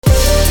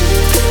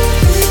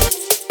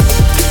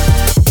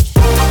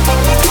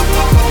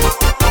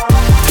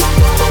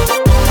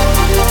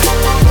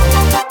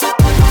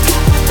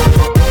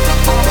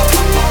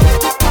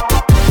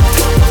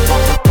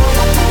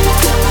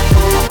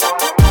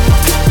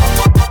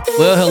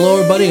Well, hello,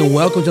 everybody, and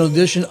welcome to an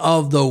edition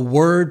of the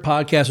Word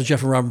Podcast with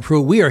Jeff and Robin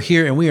Pruitt. We are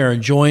here, and we are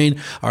enjoying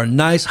our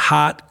nice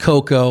hot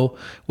cocoa.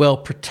 Well,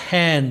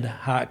 pretend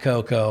hot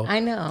cocoa. I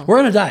know. We're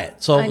on a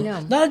diet. So, I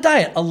know. not a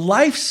diet, a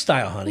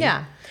lifestyle, honey.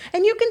 Yeah.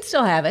 And you can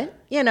still have it.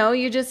 You know,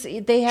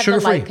 they have Sugar-free.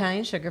 the light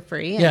kind,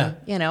 sugar-free. And, Yeah.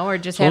 You know, or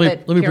just So have let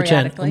it me periodically.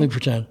 pretend. Let me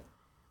pretend.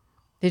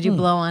 Did you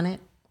blow on it?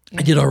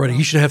 I did already.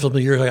 You should have something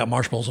of yours. I got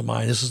marshmallows in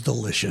mine. This is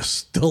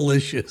delicious.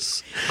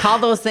 Delicious. Call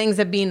those things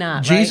that be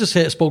not, Jesus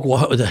spoke.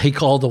 He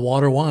called the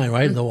water wine,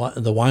 right?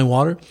 The wine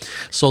water.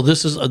 So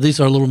these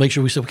are little. Make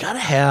sure we said we got to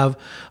have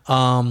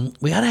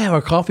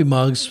our coffee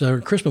mugs for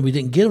Christmas. We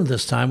didn't get them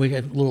this time. We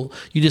had little.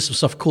 You did some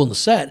stuff cool in the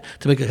set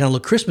to make it kind of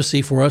look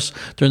Christmassy for us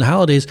during the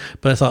holidays.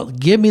 But I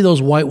thought, give me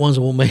those white ones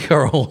and we'll make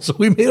our own. So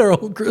we made our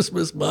own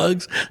Christmas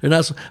mugs. They're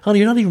not, honey.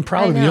 You're not even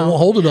proud of it. You don't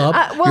hold it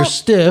up. You're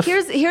stiff.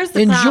 Here's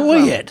the Enjoy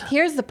problem. it.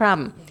 Here's the problem.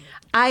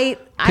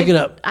 Pick it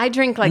up. I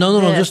drink like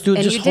no. this, Just do it.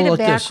 and Just you hold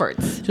did it it like backwards.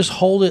 this. Just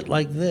hold it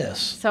like this.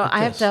 So like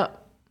I have this. to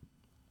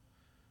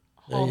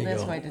There hold you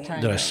this go. way to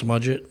try. Did I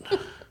smudge it?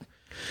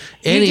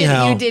 You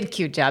Anyhow, did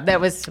cute job.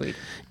 That was sweet.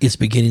 it's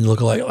beginning to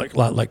look a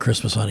lot like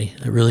Christmas, honey.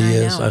 It really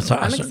is. know. I'm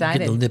I'm getting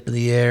excited. the nip in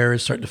the air.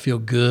 It's starting to feel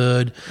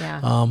good. Yeah.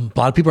 A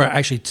lot of people are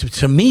actually,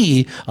 to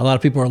me, a lot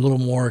of people are a little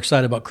more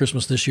excited about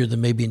Christmas this year than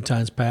maybe in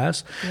times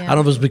past. Yeah. I don't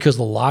know if it's because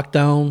of the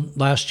lockdown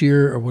last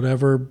year or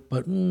whatever,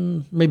 but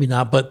maybe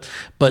not. But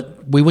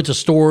we went to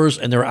stores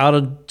and they're out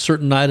of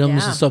certain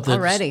items Yeah, and stuff. That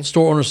already.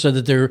 store owners said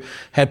that they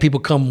had people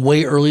come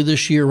way early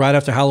this year, right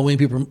after Halloween.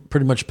 People are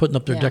pretty much putting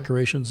up their Yeah.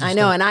 decorations. And I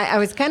know, stuff. and I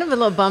was kind of a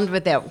little bummed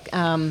with that.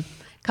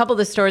 Couple of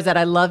the stores that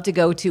I love to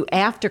go to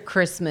after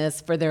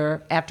Christmas for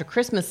their after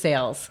Christmas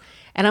sales,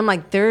 and I'm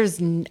like, there's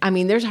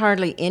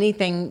hardly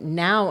anything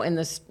now in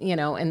this,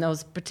 in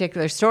those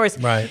particular stores,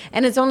 Right.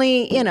 And it's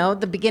only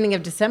the beginning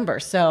of December,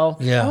 so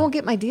Yeah. I won't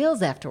get my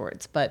deals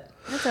afterwards, but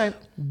that's all right.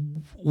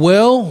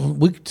 Well,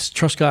 we just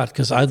trust God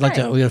because I'd like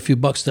Right. to. We got a few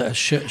bucks to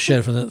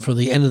shed for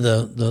the end of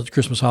the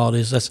Christmas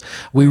holidays.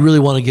 We really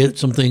want to get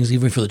some things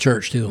even for the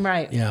church too.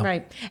 Right, Yeah.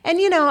 right. And,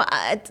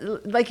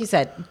 like you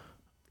said,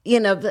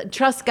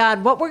 trust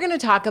God. What we're going to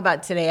talk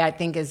about today, I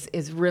think,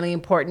 is really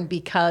important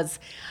because,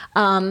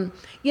 one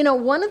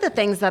of the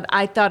things that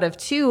I thought of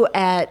too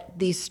at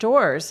these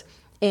stores,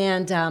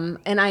 and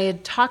I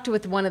had talked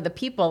with one of the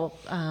people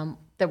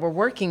that were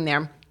working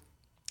there,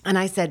 and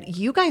I said,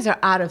 "You guys are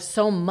out of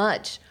so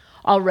much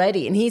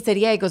already," and he said,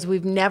 "Yeah." He goes,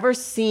 "We've never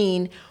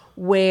seen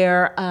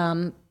where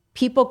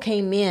people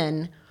came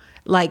in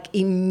like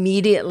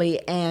immediately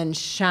and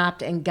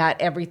shopped and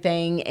got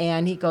everything,"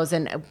 and he goes,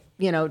 "And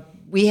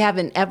we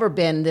haven't ever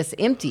been this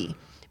empty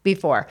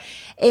before."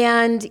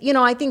 And,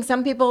 I think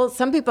some people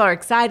are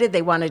excited.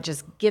 They want to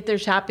just get their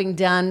shopping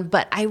done.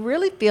 But I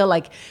really feel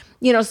like,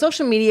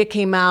 social media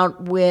came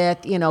out with,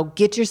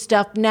 get your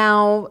stuff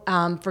now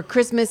for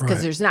Christmas because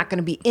Right. there's not going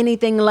to be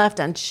anything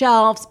left on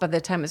shelves by the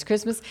time it's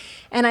Christmas.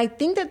 And I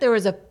think that there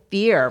was a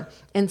fear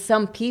in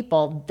some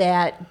people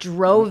that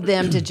drove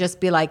them to just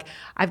be like,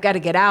 I've got to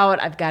get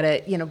out. I've got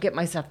to, get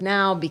my stuff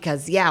now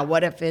because,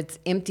 what if it's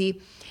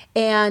empty?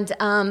 And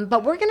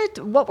but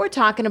what we're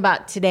talking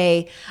about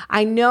today,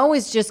 I know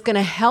is just going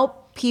to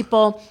help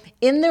people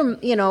in their,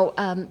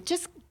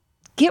 just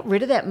get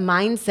rid of that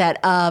mindset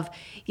of,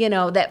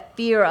 that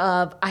fear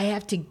of I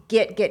have to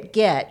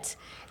get.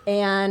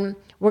 And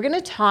we're going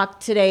to talk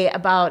today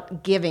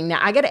about giving. Now,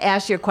 I got to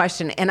ask you a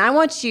question, and I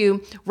want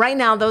you right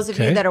now, those of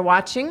you Okay. that are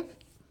watching,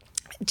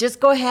 just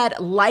go ahead,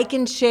 like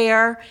and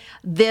share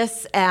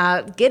this,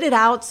 get it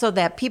out so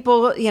that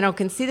people,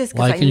 can see this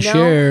because Like I and know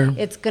share.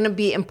 it's going to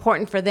be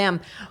important for them.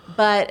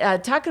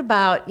 But talking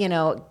about,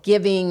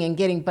 giving and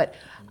getting, but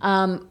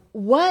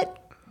what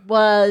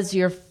was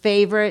your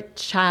favorite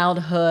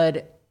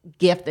childhood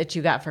gift that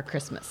you got for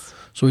Christmas?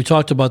 So we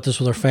talked about this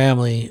with our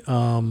family.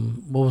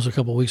 What was it,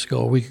 a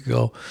week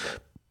ago?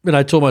 And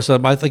I told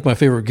myself, I think my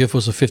favorite gift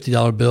was a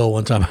 $50 bill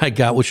one time I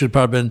got, which would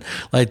probably been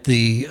like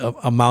the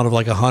amount of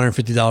like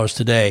 $150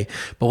 today.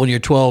 But when you're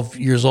 12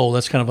 years old,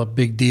 that's kind of a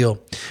big deal.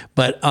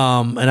 But,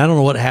 and I don't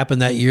know what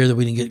happened that year that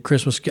we didn't get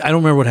Christmas. I don't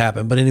remember what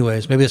happened, but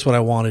anyways, maybe that's what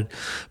I wanted.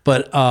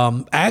 But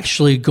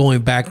actually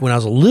going back when I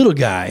was a little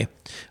guy,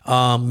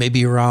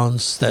 maybe around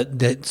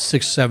that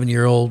 6, 7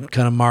 year old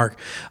kind of mark,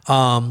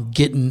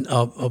 getting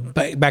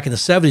back in the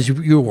 70s,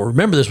 you will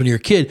remember this when you were a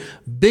kid,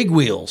 big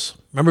wheels.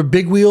 Remember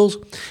big wheels?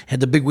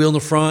 Had the big wheel in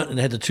the front and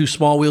had the two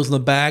small wheels in the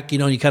back.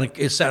 You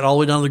it sat all the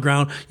way down to the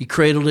ground. You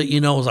cradled it.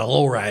 It was a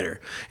low rider,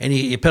 and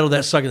you pedaled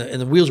that sucker, and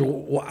the wheels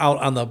were out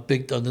on the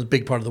big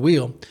part of the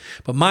wheel.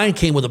 But mine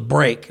came with a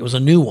brake. It was a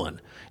new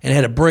one, and it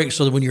had a brake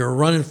so that when you were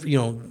running,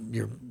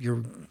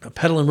 you're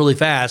pedaling really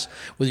fast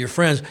with your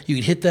friends, you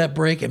could hit that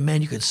brake, and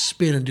man, you could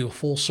spin and do a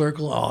full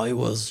circle. Oh, it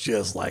was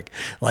just like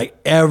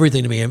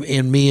everything to me.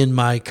 And me and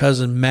my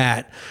cousin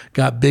Matt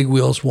got big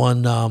wheels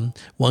one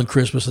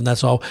Christmas, and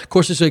that's all. Of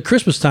course, it's like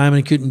Christmas time, and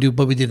he couldn't do,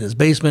 but we did in his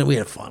basement. We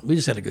had fun. We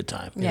just had a good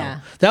time. you Yeah.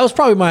 know. That was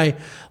probably my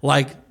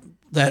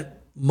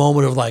that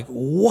moment of like,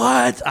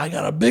 what? I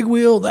got a big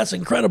wheel. That's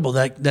incredible.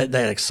 That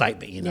excite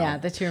me. Yeah,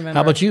 that you remember.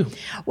 How about you?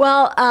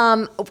 Well,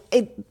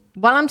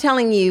 while I'm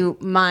telling you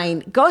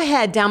mine, go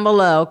ahead down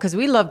below, because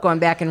we love going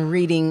back and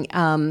reading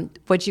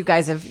what you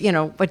guys have,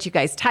 what you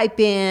guys type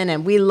in,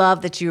 and we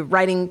love that you're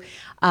writing,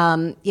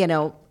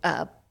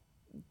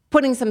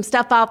 putting some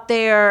stuff out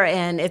there,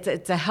 and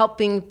it's a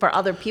helping for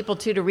other people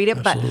too to read it.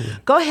 Absolutely.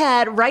 But go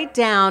ahead, write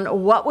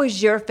down what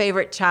was your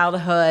favorite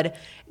childhood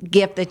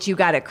gift that you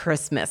got at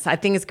Christmas. I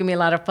think it's gonna be a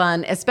lot of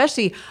fun,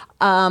 especially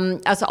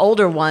us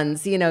older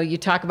ones. You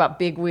talk about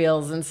big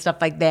wheels and stuff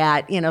like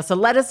that. So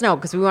let us know,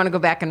 because we want to go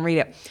back and read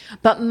it.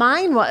 But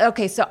mine was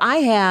okay. So I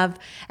have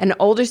an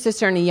older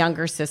sister and a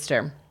younger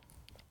sister,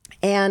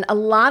 and a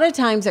lot of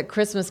times at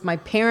Christmas, my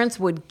parents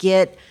would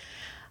get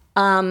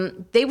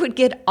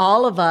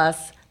all of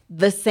us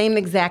the same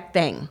exact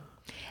thing.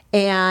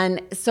 And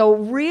so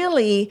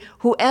really,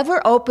 whoever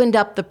opened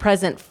up the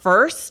present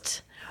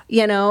first,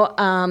 like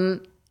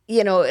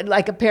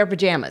a pair of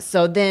pajamas.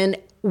 So then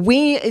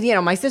we,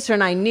 my sister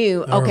and I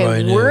knew,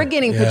 okay, we're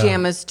getting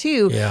pajamas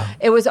too. Yeah.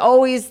 It was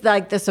always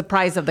like the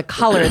surprise of the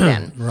color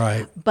then.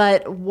 Right.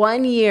 But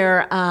one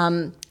year,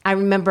 I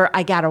remember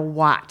I got a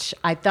watch.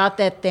 I thought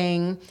that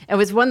thing, it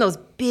was one of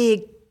those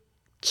big,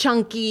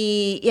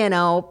 chunky,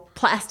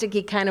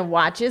 plasticky kind of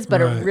watches,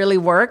 but Right. it really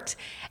worked.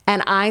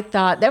 And I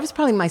thought that was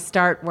probably my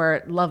start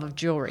where love of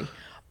jewelry.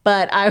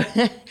 But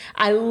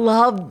I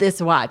loved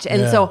this watch.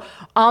 And so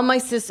all my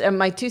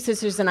two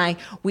sisters and I,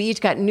 we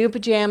each got new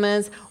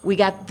pajamas. We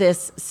got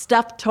this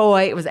stuffed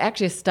toy. It was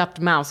actually a stuffed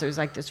mouse. It was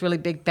like this really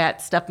big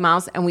fat stuffed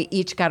mouse, and we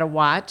each got a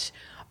watch.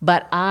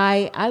 But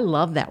I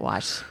love that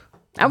watch.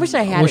 I wish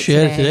I had I wish it you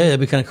today. had it today.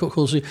 That'd be kind of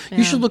cool. So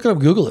you should look it up,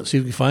 Google it, see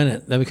if you can find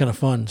it. That'd be kind of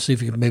fun. See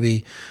if you could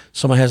maybe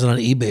somebody has it on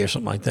eBay or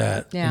something like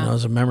that. Yeah.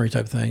 As a memory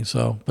type thing.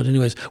 So, but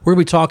anyways, we're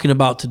gonna be talking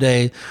about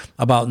today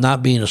about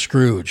not being a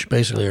Scrooge,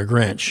 basically, or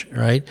Grinch,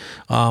 right?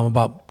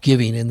 About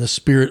giving in the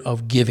spirit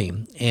of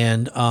giving.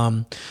 And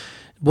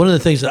one of the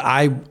things that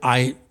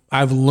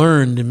I've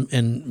learned,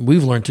 and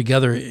we've learned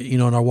together, in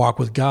our walk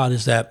with God,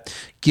 is that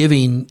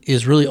giving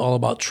is really all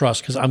about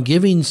trust, because I'm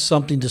giving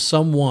something to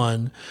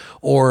someone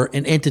or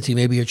an entity,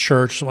 maybe a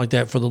church, something like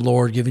that, for the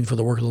Lord, giving for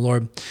the work of the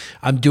Lord.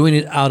 I'm doing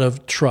it out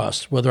of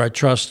trust, whether I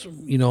trust,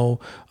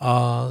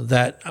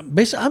 that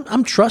basically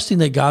I'm trusting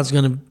that God's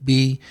going to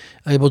be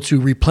able to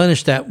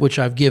replenish that which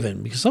I've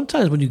given. Because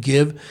sometimes when you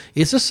give,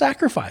 it's a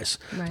sacrifice,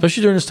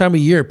 especially during this time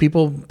of year.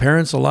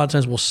 Parents, a lot of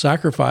times will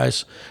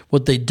sacrifice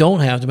what they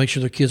don't have to make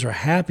sure their kids are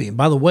happy. And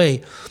by the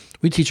way,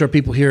 we teach our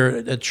people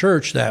here at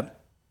church that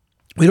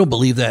we don't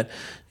believe that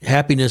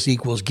happiness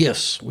equals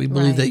gifts. We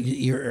believe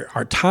that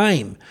our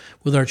time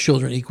with our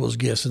children equals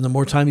gifts, and the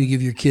more time you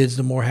give your kids,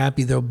 the more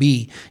happy they'll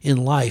be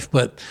in life.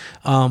 But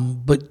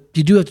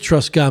you do have to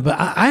trust God. But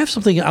I have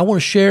something I want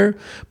to share.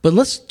 But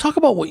let's talk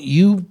about what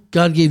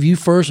God gave you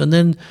first, and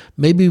then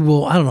maybe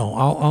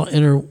I'll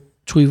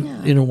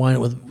intertwine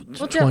it with.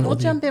 We'll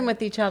jump in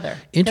with each other.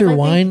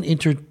 Intertwine.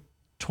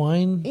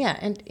 Yeah,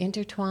 and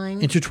intertwine.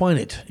 Intertwine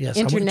it. Yes.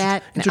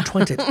 Internet.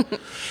 Intertwine it.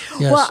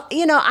 Yes. Well,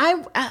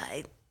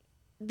 I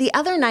the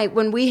other night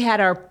when we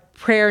had our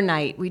prayer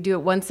night, we do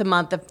it once a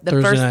month,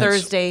 the first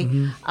Thursday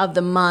of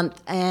the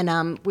month,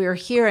 and we were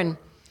here,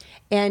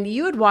 and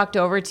you had walked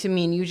over to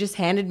me and you just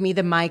handed me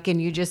the mic and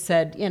you just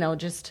said,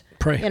 just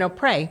pray.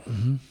 Pray.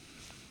 Mm-hmm.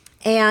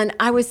 And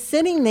I was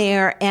sitting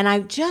there, and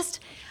I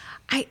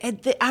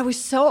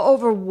was so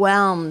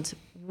overwhelmed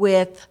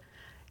with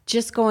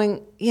just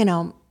going,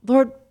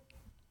 Lord,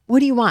 what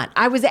do you want?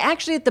 I was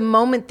actually at the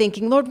moment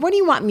thinking, Lord, what do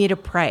you want me to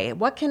pray?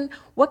 What can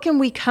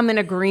we come in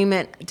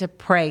agreement to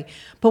pray?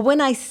 But when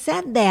I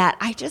said that,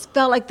 I just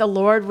felt like the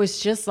Lord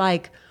was just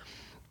like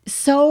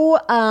so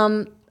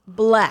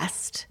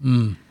blessed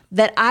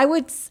that I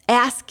would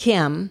ask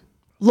him,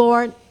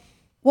 Lord,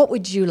 what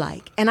would you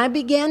like? And I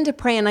began to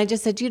pray, and I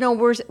just said,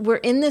 we're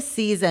in this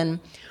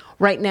season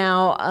right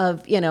now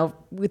of,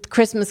 with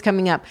Christmas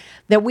coming up,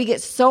 that we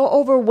get so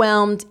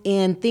overwhelmed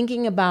in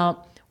thinking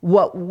about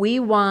what we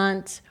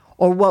want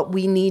or what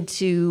we need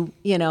to,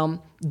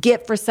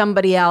 get for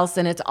somebody else.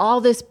 And it's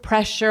all this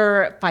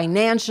pressure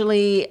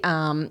financially,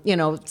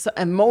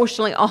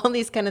 emotionally, all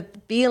these kind of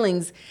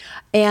feelings.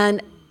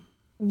 And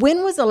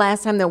when was the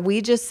last time that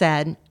we just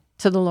said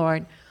to the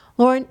Lord,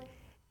 Lord,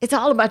 it's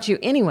all about you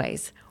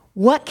anyways.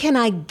 What can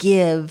I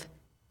give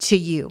to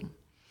you?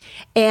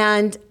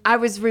 And I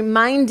was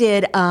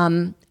reminded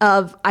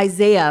of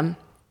Isaiah.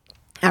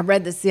 I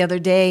read this the other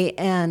day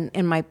and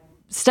in my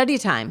study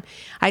time.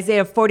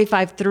 Isaiah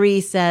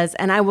 45:3 says,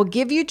 "And I will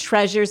give you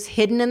treasures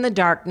hidden in the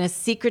darkness,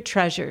 secret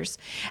treasures.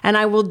 And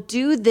I will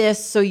do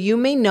this so you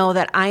may know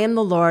that I am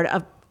the Lord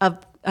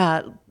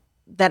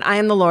that I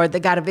am the Lord, the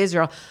God of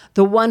Israel,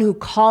 the one who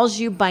calls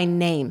you by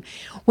name."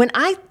 When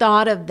I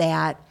thought of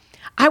that,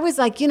 I was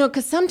like,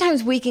 because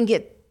sometimes we can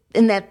get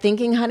in that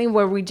thinking, honey,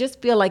 where we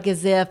just feel like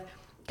as if,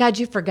 God,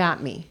 you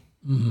forgot me.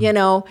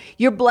 Mm-hmm.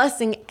 You're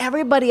blessing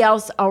everybody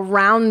else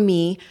around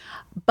me,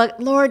 But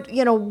Lord,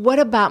 what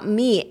about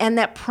me? And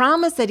that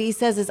promise that he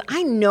says is,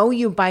 I know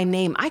you by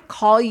name. I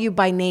call you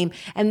by name.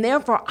 And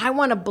therefore, I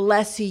want to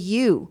bless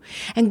you.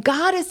 And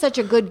God is such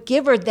a good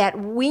giver that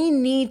we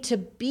need to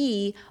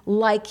be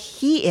like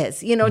he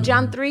is.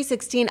 John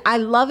 3:16, I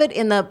love it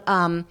in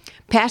the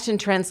Passion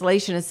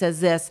Translation. It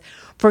says this,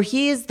 for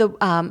here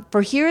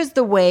is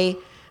the way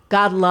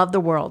God loved the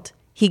world.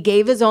 He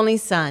gave his only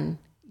son,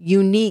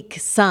 unique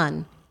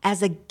son,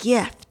 as a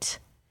gift.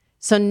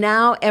 So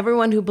now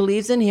everyone who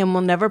believes in him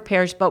will never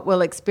perish, but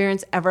will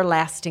experience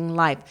everlasting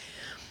life.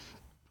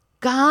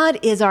 God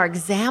is our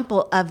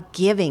example of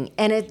giving.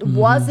 And it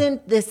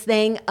wasn't this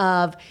thing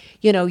of,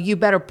 you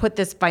better put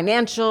this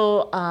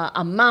financial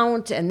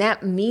amount and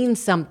that means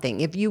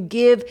something. If you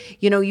give,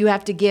 you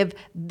have to give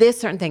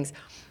this certain things.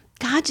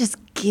 God just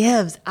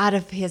gives out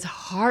of his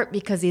heart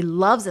because he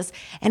loves us.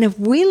 And if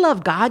we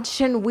love God,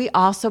 shouldn't we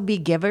also be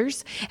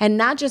givers? And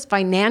not just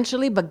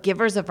financially, but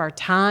givers of our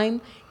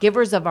time,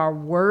 givers of our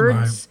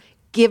words,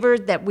 givers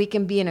that we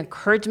can be an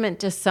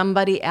encouragement to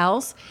somebody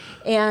else.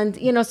 And,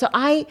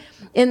 so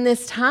in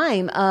this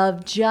time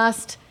of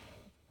just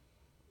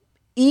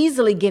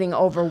easily getting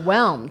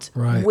overwhelmed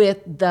with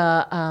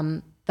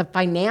the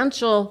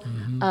financial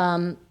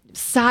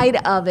side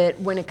of it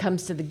when it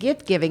comes to the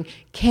gift giving,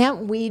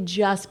 can't we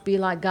just be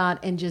like God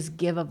and just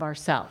give of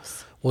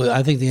ourselves? Well,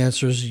 I think the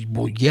answer is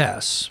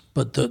yes,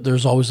 but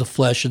there's always the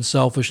flesh and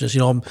selfishness.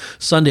 On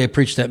Sunday I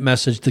preached that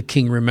message, the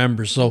King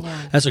remembers. So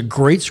that's a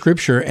great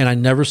scripture, and I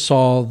never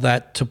saw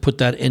that to put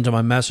that into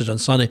my messess on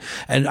Sunday.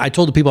 And I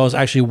told the people I was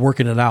actually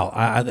working it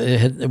out.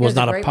 It was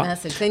not a great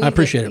message. I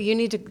appreciate it. You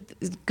need to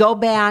go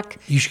back.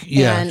 You should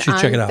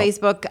check it out. On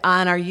Facebook,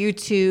 on our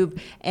YouTube,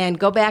 and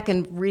go back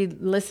and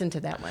listen to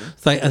that one.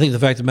 I think the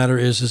fact of the matter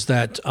is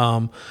that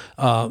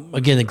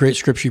again, the great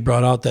scripture you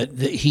brought out, that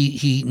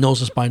he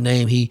knows us by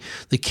name.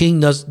 The King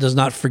does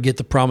not forget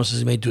the promises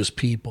he made to his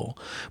people.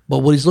 But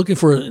what he's looking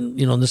for, and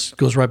this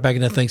goes right back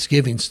into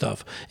Thanksgiving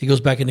stuff. It goes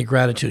back into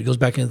gratitude. It goes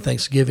back into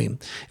Thanksgiving.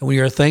 And when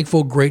you're a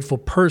thankful, grateful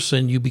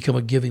person, you become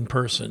a giving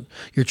person.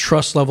 Your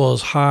trust level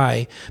is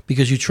high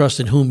because you trust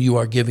in whom you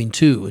are giving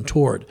to and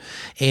toward.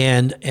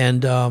 And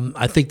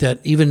I think that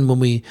even when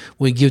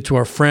we give to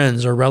our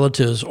friends or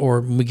relatives,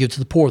 or when we give to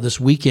the poor, this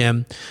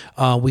weekend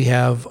we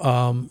have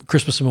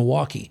Christmas in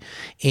Milwaukee.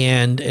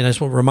 And I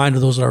just want to remind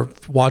those that are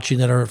watching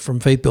that are from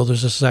Faith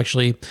Builders, this is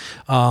actually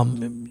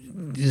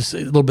just a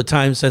little bit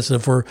time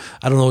sensitive for,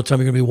 I don't know what time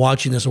you're going to be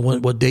watching this or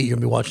what date you're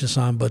going to be watching this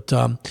on, but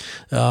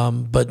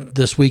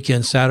this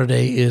weekend,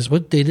 Saturday is,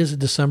 what date is it,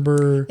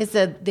 December? It's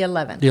the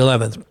 11th. The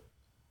 11th.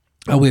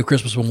 We have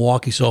Christmas in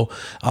Milwaukee, so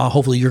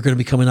hopefully you're going to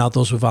be coming out,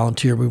 those who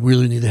volunteer. We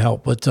really need the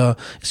help, but it's going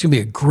to be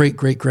a great,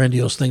 great,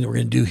 grandiose thing that we're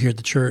going to do here at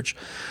the church.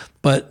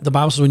 But the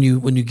Bible says when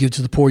you give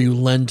to the poor, you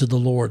lend to the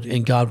Lord,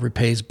 and God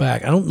repays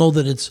back. I don't know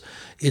that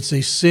it's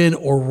a sin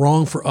or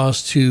wrong for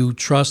us to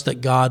trust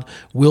that God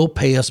will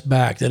pay us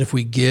back. That if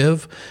we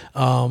give,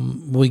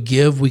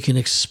 we can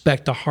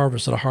expect a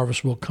harvest. That a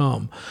harvest will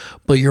come.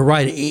 But you're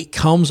right; it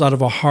comes out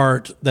of a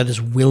heart that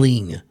is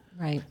willing.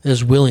 Right.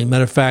 Is willing.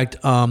 Matter of fact,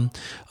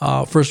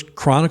 First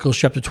Chronicles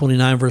chapter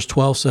 29, verse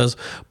 12 says,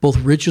 "Both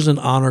riches and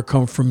honor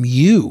come from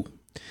you,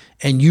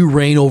 and you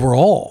reign over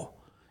all.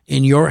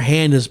 In your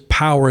hand is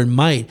power and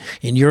might.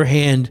 In your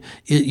hand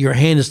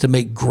is to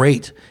make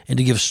great and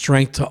to give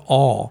strength to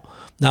all.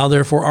 Now,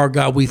 therefore, our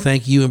God, we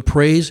thank you and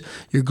praise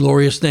your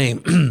glorious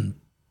name.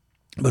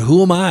 But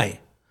who am I,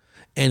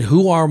 and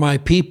who are my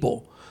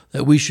people,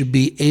 that we should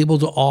be able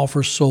to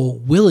offer so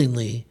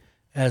willingly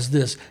as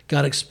this?"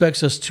 God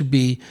expects us to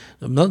be,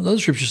 another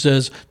scripture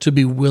says, to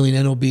be willing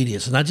and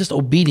obedient. So not just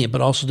obedient,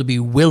 but also to be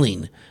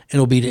willing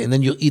and obedient. And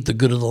then you'll eat the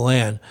good of the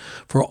land.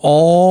 For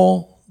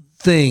all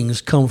things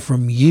come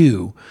from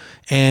you,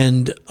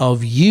 and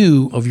of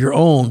your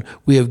own,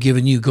 we have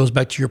given you. Goes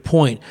back to your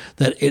point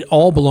that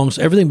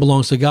everything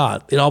belongs to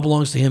God. It all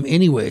belongs to him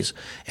anyways.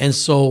 And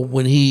so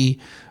when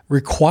he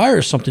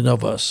requires something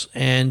of us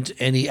and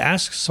he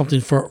asks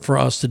something for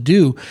us to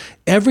do,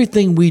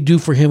 everything we do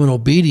for him in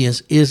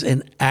obedience is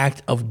an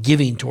act of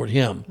giving toward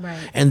him. Right.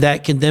 And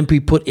that can then be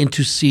put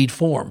into seed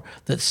form.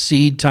 That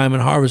seed, time,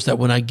 and harvest, that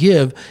when I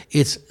give,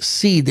 it's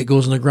seed that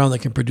goes in the ground that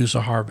can produce a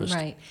harvest.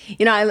 Right.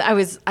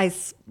 I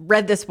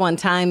read this one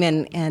time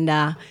and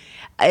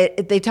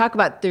they talk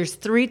about there's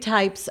 3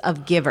 types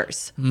of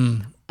givers.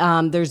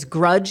 There's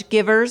grudge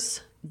givers,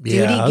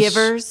 duty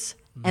givers,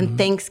 and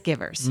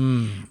thanksgivers.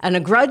 And a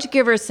grudge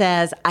giver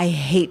says, I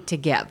hate to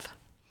give.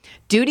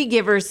 Duty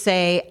givers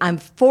say, I'm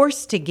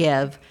forced to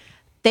give.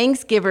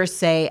 Thanksgivers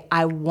say,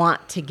 I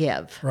want to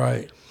give.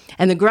 Right.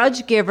 And the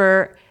grudge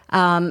givers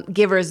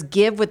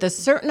give with a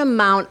certain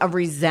amount of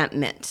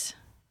resentment.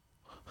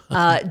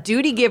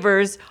 Duty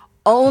givers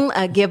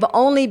give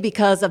only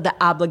because of the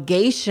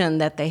obligation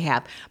that they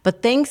have.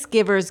 But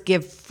thanksgivers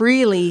give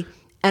freely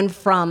and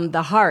from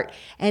the heart.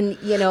 And,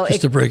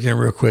 just to break in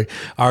real quick,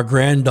 our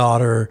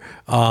granddaughter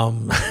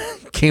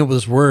came up with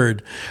this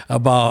word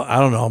about, I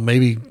don't know,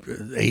 maybe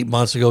 8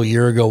 months ago, a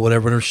year ago,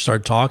 whatever, when she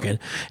started talking,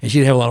 and she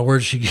didn't have a lot of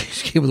words. She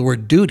came with the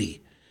word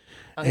duty.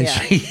 And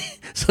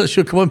So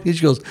she'll come up to me and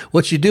she goes,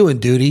 "What you doing,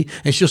 Duty?"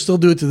 And she'll still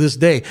do it to this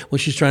day when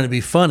she's trying to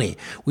be funny.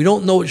 We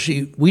don't know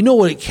we know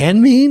what it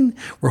can mean.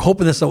 We're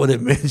hoping that's not what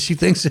it means. She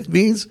thinks it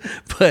means,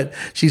 but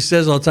she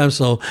says all the time.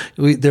 So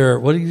they're,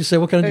 what did you say?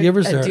 What kind of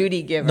givers? A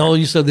duty giver. No,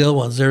 you said the other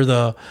ones. They're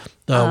the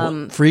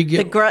free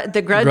giver,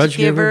 the grudge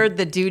giver,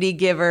 the duty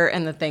giver,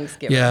 and the thanks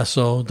giver. Yeah,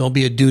 so don't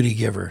be a duty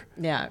giver.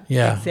 Yeah,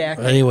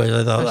 exactly. Anyway,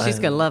 I thought she's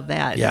gonna love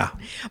that. Yeah,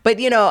 but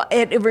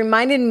it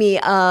reminded me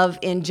of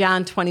in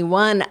John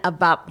 21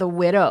 about the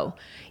widow.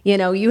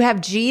 You have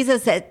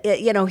Jesus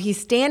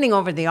he's standing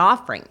over the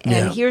offering,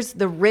 and here's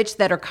the rich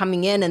that are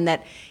coming in, and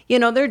that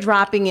they're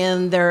dropping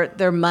in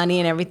their money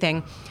and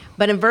everything.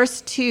 But in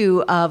verse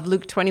 2 of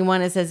Luke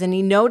 21, it says, "And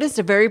he noticed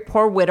a very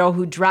poor widow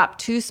who dropped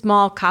 2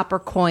 small copper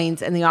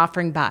coins in the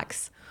offering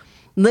box.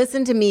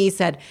 Listen to me," he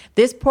said,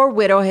 "this poor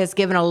widow has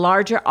given a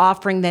larger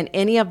offering than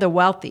any of the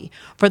wealthy.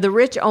 For the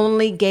rich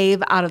only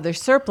gave out of their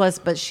surplus,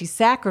 but she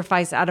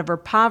sacrificed out of her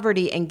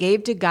poverty and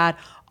gave to God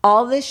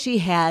all that she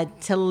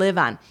had to live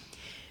on."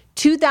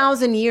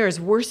 2,000 years,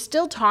 we're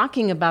still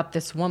talking about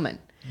this woman.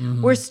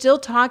 Mm-hmm. We're still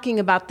talking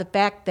about the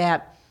fact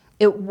that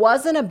it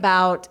wasn't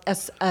about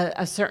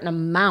a certain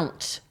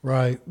amount,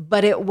 right?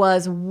 But it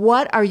was,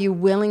 what are you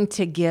willing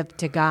to give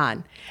to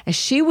God? And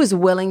she was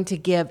willing to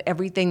give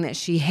everything that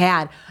she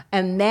had,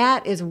 and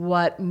that is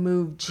what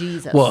moved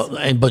Jesus. Well,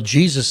 but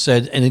Jesus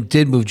said, and it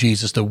did move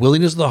Jesus, the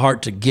willingness of the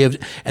heart to give,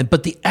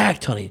 but the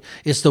act, honey,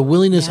 it's the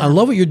willingness. Yeah. I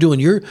love what you're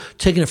doing. You're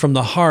taking it from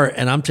the heart,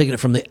 and I'm taking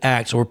it from the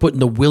act. So we're putting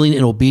the willing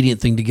and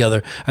obedient thing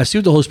together. I see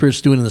what the Holy Spirit's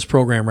doing in this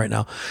program right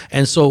now,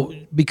 and so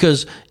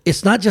because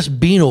it's not just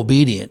being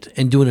obedient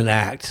and doing an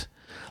act.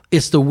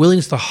 It's the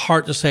willingness, the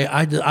heart to say,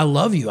 I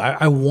love you.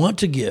 I want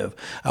to give.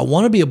 I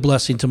want to be a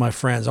blessing to my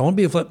friends. I want to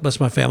be a blessing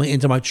to my family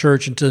and to my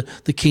church and to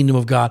the kingdom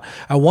of God.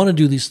 I want to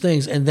do these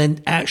things, and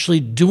then actually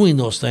doing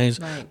those things.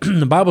 Right.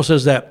 The Bible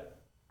says that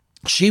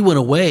she went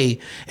away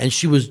and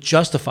she was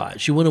justified.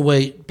 She went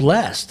away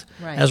blessed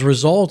as a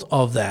result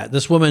of that.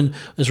 This woman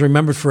is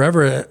remembered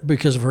forever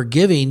because of her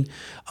giving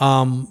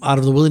out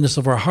of the willingness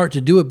of her heart to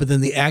do it, but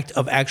then the act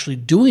of actually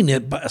doing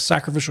it, by a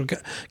sacrificial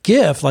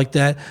gift like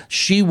that,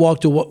 she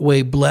walked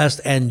away blessed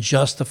and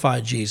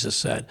justified, Jesus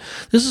said.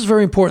 This is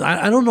very important.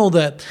 I don't know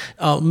that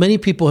many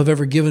people have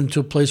ever given to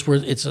a place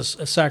where it's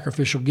a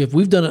sacrificial gift.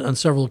 We've done it on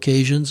several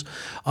occasions,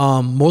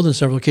 more than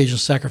several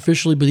occasions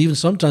sacrificially, but even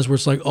sometimes where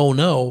it's like, oh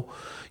no,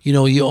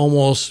 you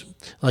almost,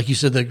 like you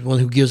said, the one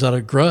who gives out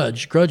of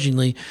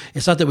grudgingly.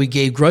 It's not that we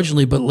gave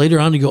grudgingly, but later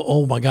on you go,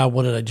 oh my God,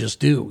 what did I just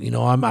do?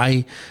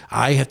 I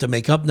have to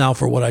make up now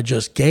for what I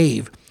just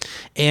gave.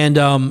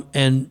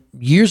 And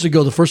years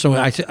ago, the first time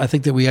I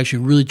think that we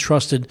actually really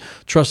trusted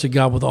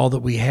God with all that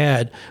we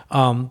had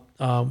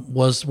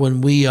was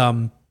when we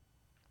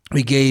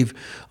gave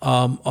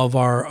of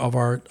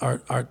our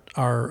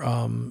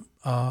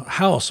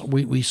house.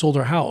 We sold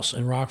our house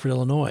in Rockford,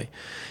 Illinois,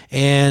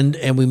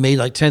 and we made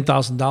like $10,000.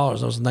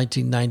 That was in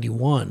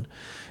 1991.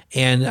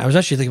 And I was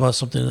actually thinking about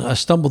something. I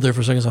stumbled there for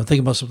a second. So I'm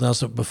thinking about something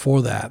else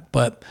before that,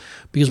 but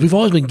because we've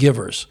always been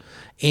givers,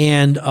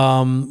 and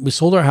we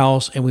sold our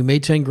house and we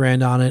made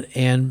 $10,000 on it,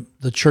 and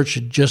the church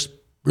had just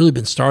really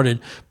been started,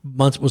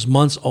 was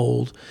months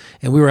old,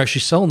 and we were actually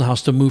selling the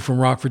house to move from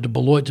Rockford to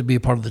Beloit to be a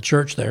part of the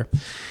church there.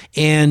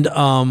 And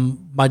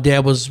my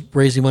dad was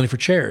raising money for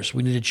chairs.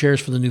 We needed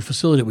chairs for the new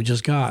facility that we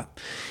just got,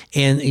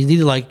 and he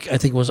needed I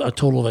think it was a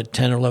total of like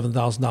 $10,000 or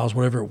 $11,000,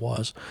 whatever it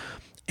was.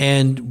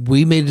 And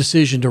we made a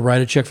decision to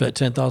write a check for that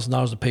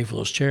 $10,000 to pay for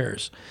those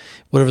chairs,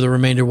 whatever the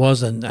remainder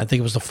was, and I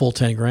think it was the full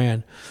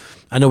 $10,000.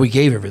 I know we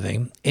gave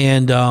everything,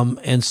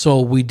 and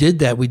so we did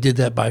that. We did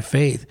that by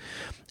faith.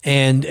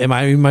 And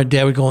my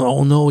dad would go,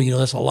 oh no,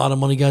 that's a lot of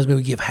money, guys.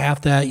 Maybe give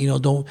half that.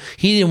 Don't.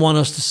 He didn't want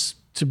us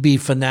to be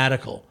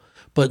fanatical,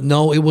 but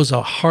no, it was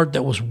a heart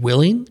that was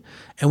willing,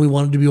 and we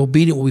wanted to be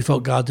obedient what we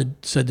felt God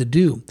said to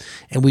do,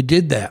 and we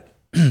did that.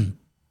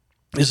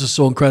 This is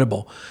so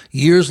incredible.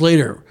 Years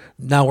later,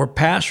 now we're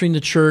pastoring the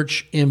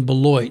church in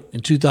Beloit in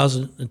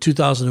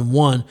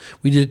 2001.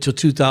 We did it till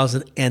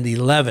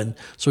 2011.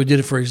 So we did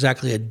it for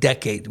exactly a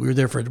decade. We were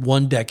there for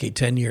 1 decade,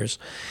 10 years.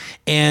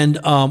 And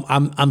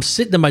I'm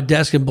sitting at my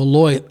desk in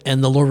Beloit,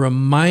 and the Lord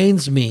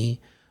reminds me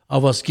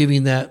of us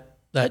giving that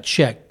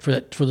check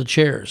for the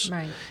chairs.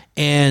 Right.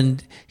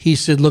 And he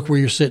said, look where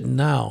you're sitting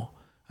now.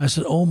 I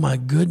said, oh my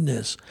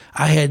goodness.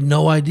 I had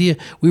no idea.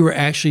 We were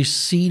actually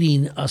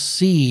seeding a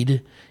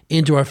seed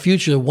into our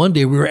future. One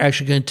day we were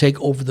actually going to take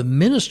over the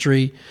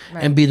ministry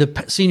and be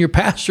the senior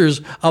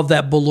pastors of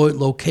that Beloit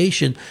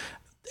location.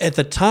 At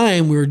the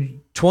time, we were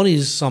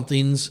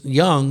 20-somethings,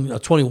 young,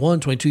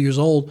 21, 22 years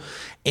old,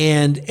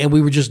 and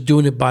we were just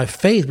doing it by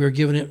faith. We were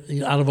giving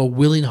it out of a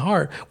willing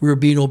heart. We were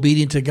being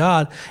obedient to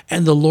God,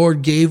 and the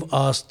Lord gave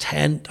us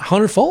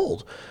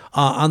 100-fold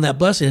on that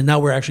blessing, and now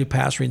we're actually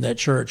pastoring that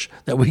church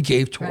that we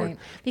gave toward. Right.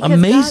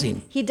 Amazing.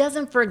 God, He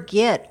doesn't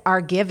forget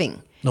our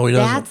giving. No, He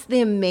doesn't. That's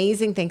the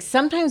amazing thing.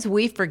 Sometimes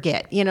we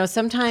forget.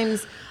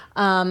 Sometimes.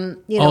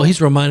 Oh,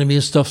 He's reminded me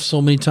of stuff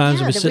so many times.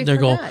 Yeah, I'll be sitting there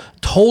going,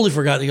 totally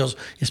forgot. He goes,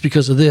 it's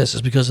because of this.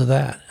 It's because of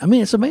that. I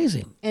mean, it's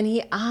amazing. And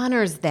He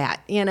honors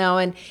that,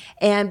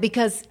 and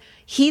because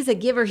he's a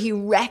giver. He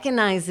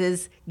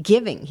recognizes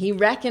giving. He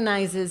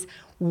recognizes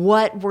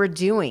what we're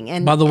doing.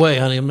 And by the way,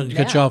 honey, I'm going to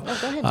cut you off,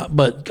 go ahead.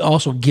 but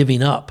also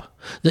giving up.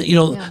 In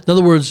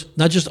other words,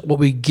 not just what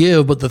we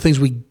give, but the things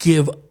we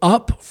give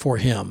up for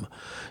him.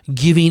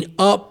 Giving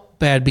up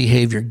bad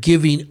behavior,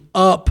 giving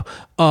up.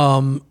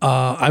 The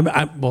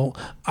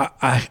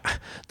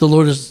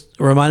Lord has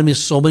reminded me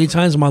so many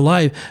times in my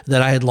life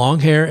that I had long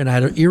hair and I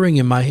had an earring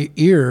in my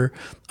ear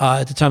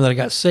at the time that I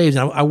got saved.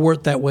 And I wore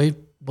it that way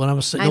when I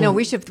was sitting. I know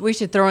we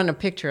should throw in a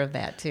picture of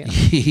that too.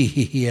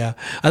 Yeah,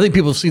 I think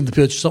people have seen the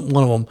picture.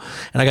 One of them,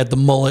 and I got the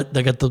mullet.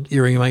 I got the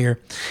earring in my ear,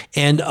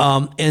 and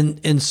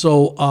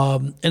so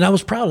I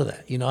was proud of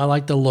that. I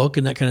like the look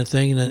and that kind of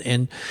thing.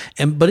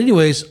 But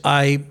anyways,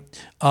 I'm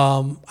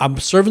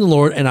serving the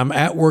Lord and I'm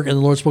at work, and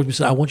the Lord spoke to me and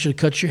said, "I want you to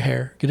cut your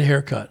hair, get a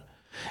haircut,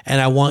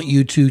 and I want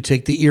you to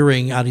take the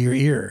earring out of your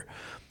ear."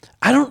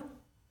 I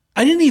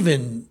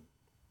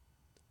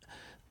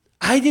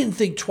didn't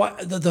think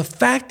twice. The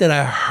fact that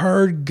I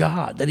heard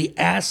God, that he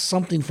asked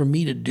something for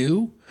me to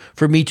do,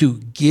 for me to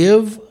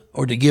give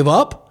or to give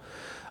up,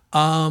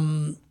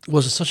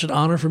 was such an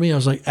honor for me. I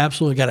was like,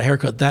 absolutely, got a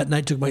haircut that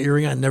night, took my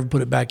earring out and never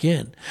put it back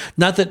in.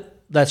 Not that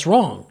that's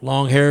wrong.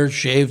 Long hair,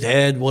 shaved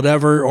head,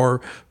 whatever,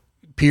 or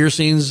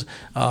piercings,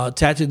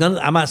 tattoos.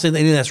 I'm not saying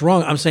anything that's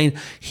wrong. I'm saying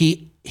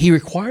he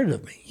required it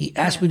of me. He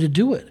asked me to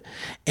do it.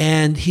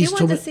 And he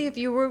wanted to see if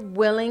you were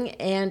willing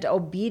and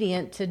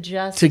obedient to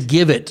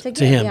give it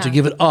to him, to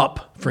give it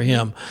up for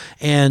him.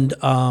 And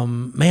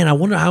man, I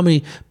wonder how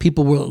many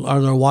people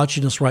are there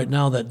watching us right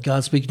now that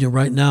God's speaking to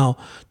right now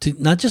to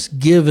not just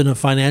give in a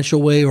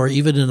financial way or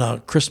even in a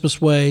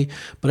Christmas way,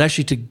 but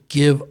actually to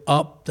give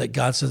up. That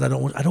God says, I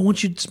don't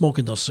want you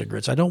smoking those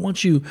cigarettes. I don't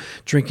want you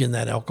drinking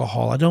that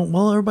alcohol.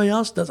 Everybody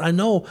else does. I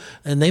know,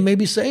 and they may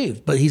be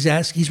saved, but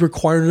he's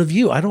required of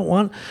you. I don't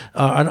want.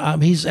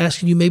 He's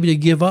asking you maybe to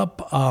give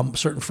up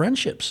certain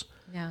friendships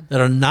that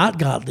are not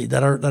godly,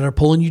 that are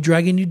pulling you,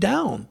 dragging you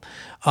down.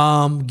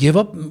 Give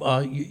up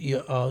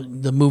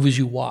the movies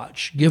you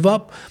watch. Give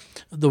up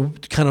the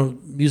kind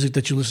of music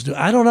that you listen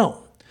to. I don't know.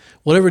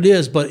 Whatever it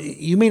is, but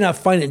you may not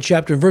find it in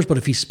chapter and verse, but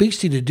if he speaks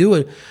to you to do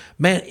it,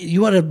 man,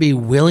 you ought to be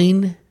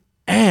willing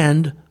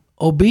and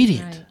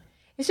obedient. Right.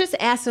 It's just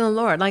asking the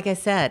Lord, like I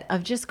said,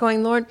 of just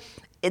going, Lord,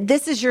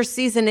 this is your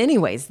season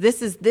anyways.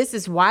 This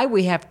is why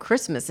we have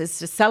Christmas, is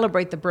to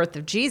celebrate the birth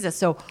of Jesus.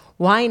 So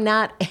why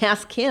not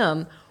ask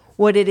him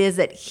what it is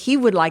that he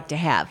would like to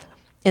have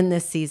in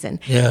this season?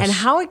 Yes. And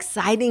how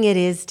exciting it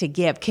is to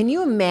give. Can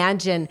you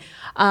imagine,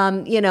 I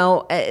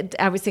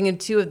was thinking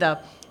too of the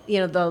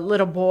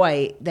little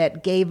boy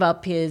that gave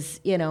up his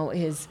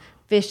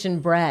fish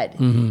and bread.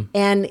 Mm-hmm.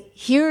 And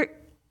here,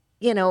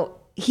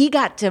 he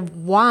got to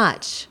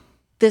watch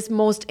this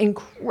most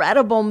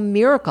incredible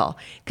miracle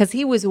because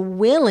he was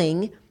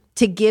willing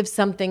to give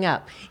something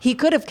up. He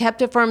could have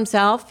kept it for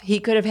himself. He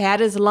could have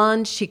had his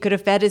lunch. He could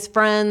have fed his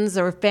friends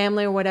or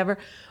family or whatever.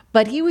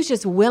 But he was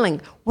just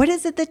willing. What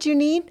is it that you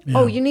need? Yeah.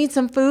 Oh, you need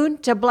some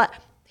food to bless.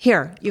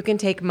 Here, you can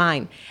take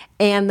mine.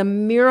 And the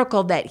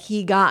miracle that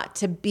he got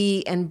to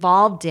be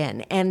involved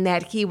in, and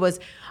that he was,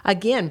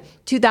 again,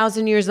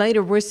 2,000 years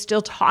later, we're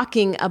still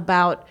talking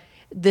about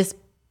this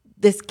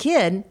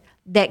kid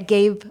that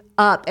gave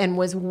up and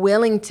was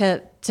willing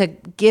to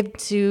give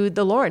to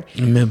the Lord.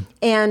 Amen.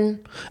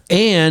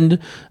 And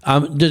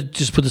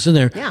just put this in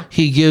there. Yeah.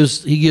 He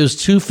gives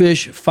 2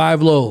 fish,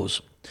 5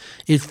 loaves.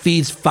 It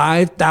feeds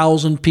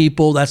 5,000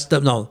 people.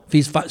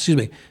 Feeds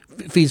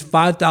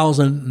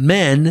 5,000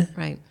 men.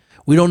 Right.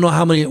 We don't know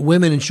how many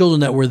women and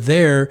children that were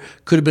there.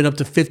 Could have been up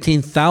to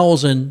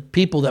 15,000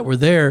 people that were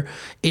there.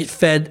 It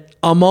fed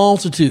a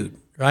multitude,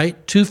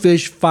 right? 2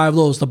 fish, 5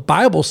 loaves. The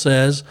Bible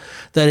says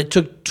that it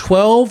took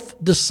 12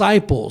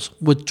 disciples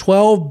with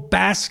 12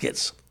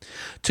 baskets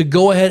to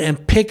go ahead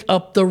and pick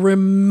up the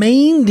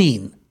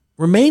remaining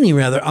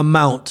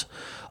amount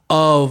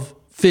of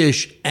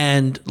fish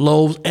and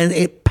loaves, and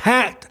it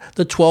packed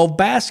the 12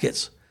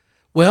 baskets.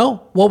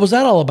 Well, what was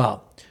that all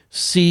about?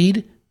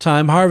 Seed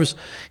time harvest.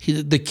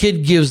 The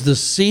kid gives the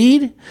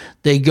seed.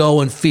 They go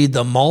and feed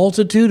the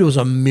multitude. It was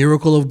a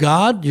miracle of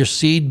God. Your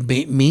seed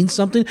means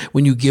something.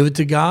 When you give it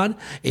to God,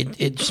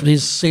 it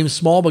seems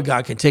small, but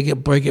God can take it,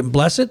 break it, and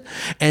bless it.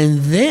 And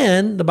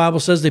then the Bible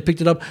says they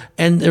picked it up,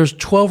 and there's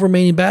 12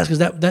 remaining baskets.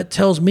 That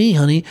tells me,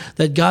 honey,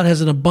 that God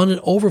has an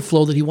abundant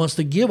overflow that he wants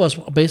to give us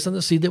based on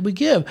the seed that we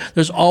give.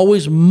 There's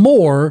always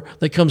more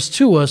that comes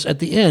to us at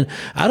the end.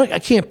 I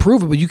can't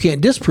prove it, but you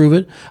can't disprove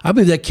it. I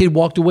believe that kid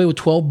walked away with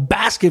 12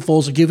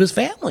 basketfuls to give his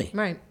family.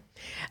 Right.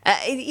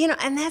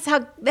 And that's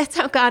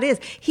how God is.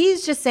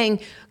 He's just saying,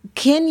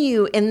 can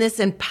you, in this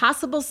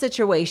impossible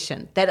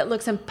situation that it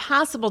looks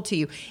impossible to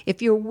you, if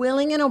you're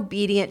willing and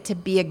obedient to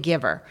be a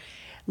giver,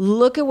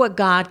 look at what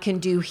God can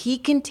do. He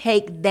can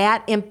take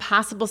that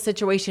impossible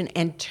situation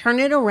and turn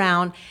it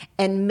around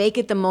and make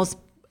it the most,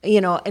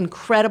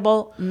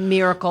 incredible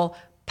miracle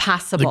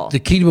possible. The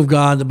kingdom of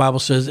God, the Bible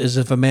says, is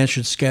if a man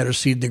should scatter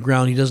seed in the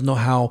ground. He doesn't know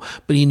how,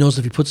 but he knows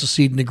if he puts the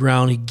seed in the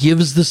ground, he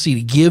gives the seed,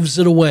 he gives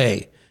it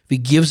away. he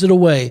gives it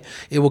away,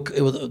 it will,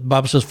 the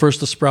Bible says first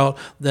the sprout,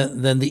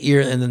 then the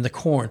ear, and then the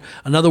corn.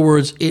 In other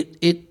words,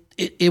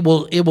 it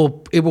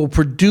will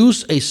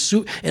produce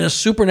in a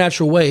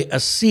supernatural way. A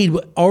seed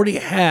already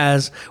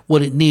has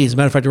what it needs. As a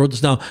matter of fact, I wrote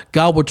this down.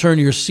 God will turn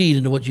your seed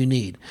into what you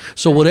need.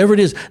 So whatever it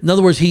is, in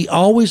other words, he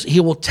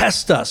will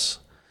test us.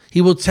 He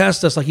will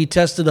test us like he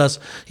tested us.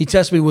 He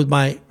tested me with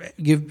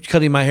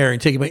cutting my hair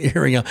and taking my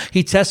earring out.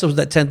 He tested us with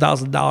that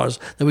 $10,000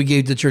 that we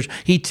gave to the church.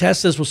 He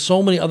tested us with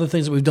so many other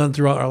things that we've done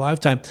throughout our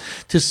lifetime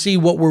to see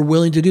what we're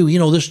willing to do. You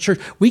know, this church,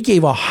 we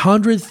gave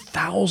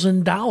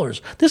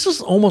 $100,000. This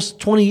is almost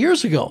 20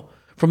 years ago.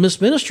 From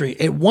this ministry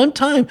at one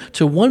time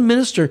to one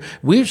minister.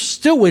 We're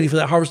still waiting for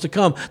that harvest to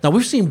come. Now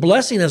we've seen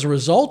blessing as a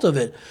result of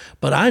it,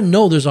 but I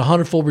know there's a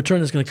 100-fold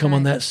return that's going to come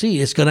on that seed.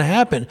 It's going to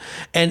happen.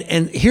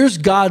 And here's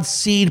God's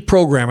seed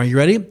program. Are you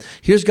ready?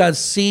 Here's God's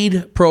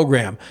seed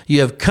program. You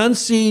have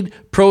concede,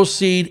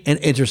 proceed, and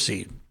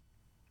intercede.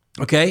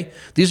 Okay?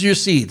 These are your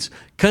seeds.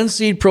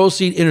 Concede,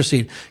 proceed,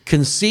 intercede.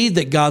 Concede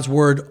that God's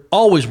word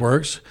always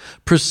works.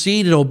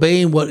 Proceed in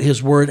obeying what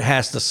his word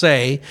has to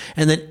say.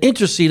 And then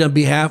intercede on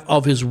behalf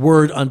of his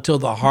word until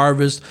the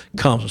harvest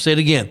comes. I'll say it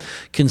again.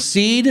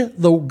 Concede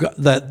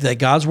that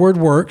God's word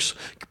works.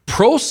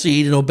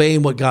 Proceed in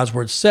obeying what God's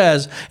word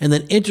says. And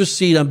then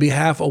intercede on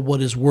behalf of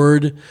what his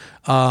word,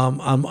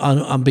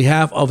 on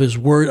behalf of his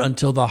word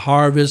until the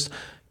harvest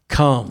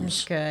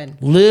comes. That's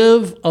good.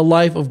 Live a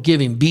life of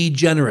giving. Be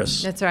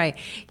generous. That's right.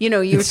 You know,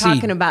 you were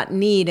talking about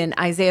need, and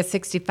Isaiah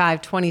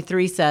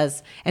 65:23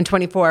 says, and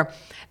 24,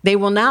 they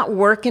will not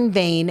work in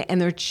vain,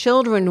 and their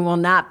children will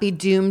not be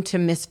doomed to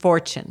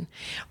misfortune.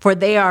 For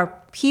they are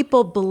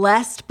people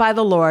blessed by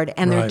the Lord,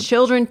 and their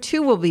children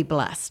too will be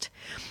blessed.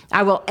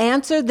 I will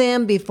answer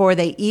them before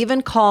they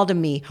even call to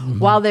me.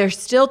 While they're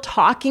still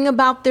talking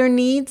about their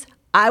needs,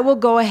 I will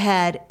go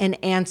ahead and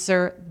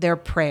answer their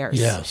prayers.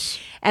 Yes.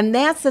 And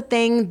that's the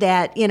thing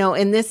that, you know,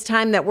 in this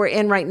time that we're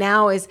in right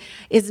now is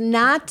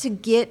not to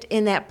get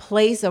in that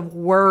place of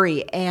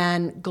worry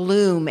and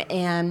gloom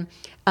and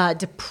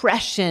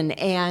depression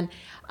and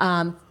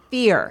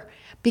fear,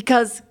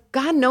 because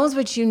God knows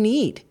what you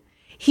need.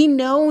 He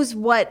knows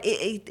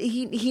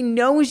he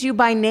knows you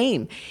by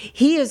name.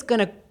 He is going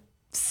to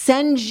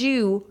send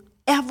you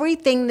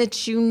everything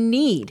that you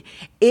need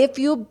if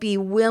you'll be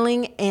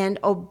willing and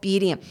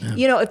obedient. Yeah.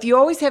 You know, if you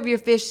always have your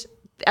fist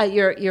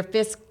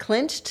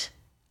clenched,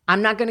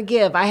 I'm not going to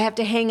give, I have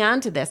to hang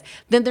on to this,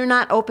 then they're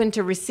not open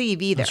to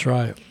receive either. That's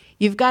right.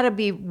 You've got to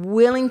be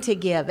willing to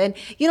give. And,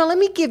 you know, let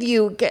me give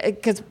you,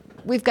 because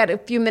we've got a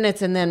few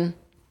minutes and then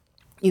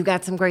you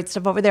got some great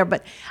stuff over there.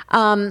 But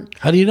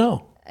how do you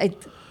know?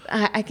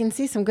 I can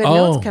see some good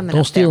notes coming up.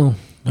 Don't steal them.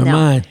 They're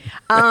mine.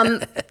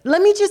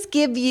 Let me just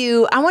give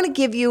you, let me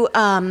give you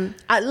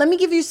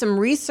some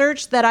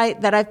research that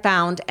I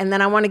found, and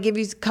then I want to give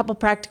you a couple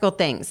practical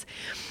things.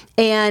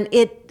 And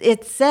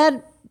it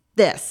said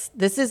this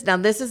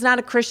is not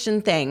a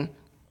Christian thing.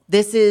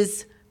 This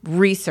is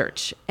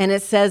research. And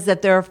it says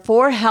that there are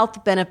 4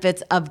 health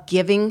benefits of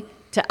giving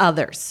to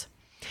others.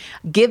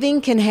 Giving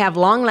can have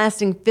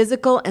long-lasting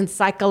physical and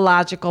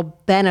psychological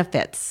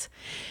benefits.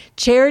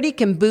 Charity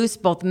can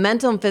boost both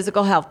mental and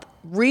physical health.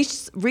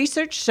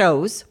 Research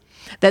shows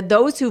that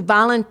those who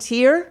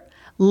volunteer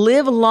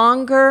live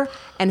longer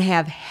and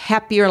have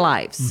happier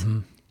lives. Mm-hmm.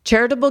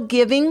 Charitable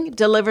giving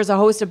delivers a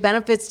host of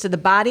benefits to the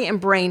body and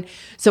brain.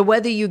 So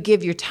whether you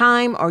give your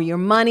time or your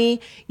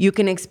money, you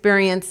can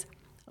experience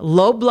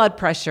lower blood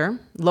pressure,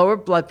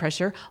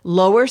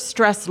 lower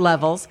stress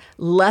levels,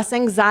 less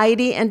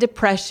anxiety and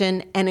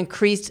depression, and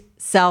increased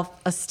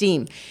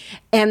self-esteem.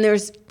 And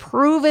there's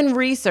proven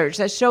research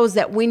that shows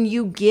that when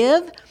you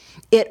give,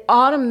 it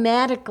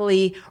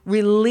automatically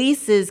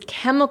releases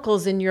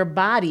chemicals in your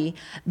body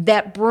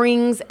that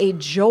brings a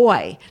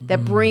joy,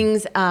 that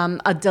brings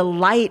a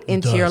delight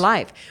into your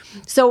life.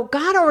 So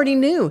God already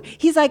knew.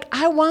 He's like,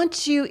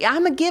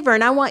 I'm a giver,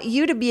 and I want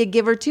you to be a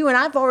giver too. And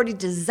I've already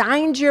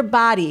designed your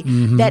body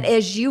that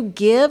as you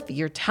give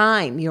your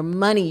time, your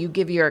money, you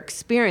give your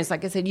experience,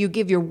 like I said, you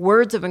give your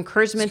words of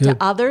encouragement to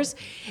others,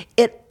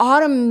 it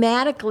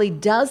automatically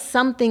does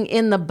something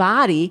in the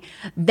body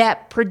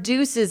that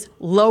produces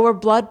lower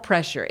blood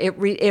pressure. It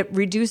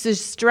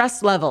reduces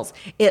stress levels.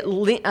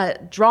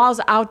 It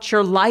draws out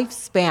your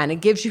lifespan.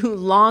 It gives you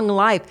long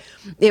life.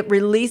 It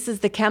releases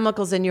the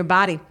chemicals in your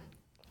body.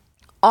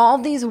 All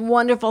these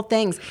wonderful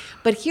things.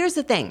 But here's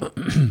the thing,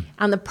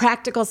 on the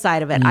practical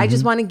side of it, I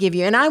just want to give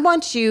you, and I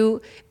want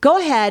you, go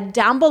ahead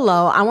down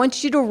below, I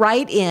want you to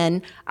write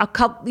in a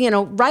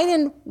couple, write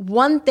in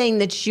one thing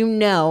that you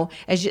know,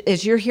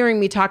 as you're hearing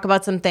me talk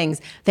about some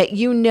things that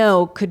you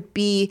know could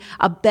be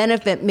a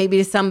benefit maybe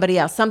to somebody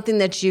else, something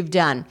that you've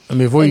done. I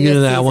mean, before you get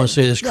into that, I want to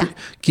say this. Yeah.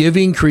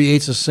 Giving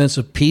creates a sense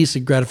of peace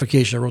and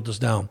gratification. I wrote this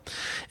down.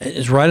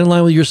 It's right in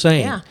line with what you're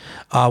saying.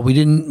 Yeah. We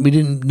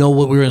didn't know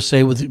what we were going to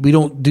say. We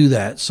don't do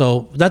that.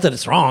 So not that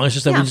it's wrong. It's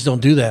just that we just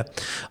don't do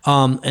that.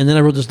 And then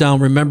I wrote this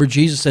down. Remember,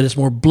 Jesus said it's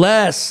more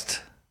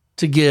blessed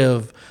to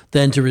give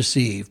than to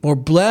receive. More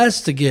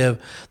blessed to give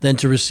than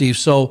to receive.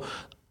 So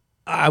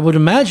I would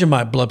imagine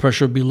my blood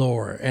pressure would be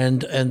lower,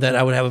 and that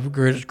I would have a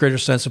greater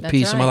sense of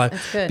peace in my right. life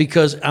That's good.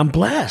 because I'm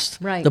blessed.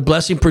 Right. The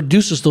blessing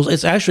produces those.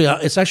 It's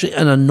actually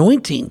an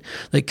anointing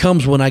that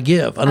comes when I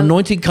give. An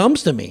anointing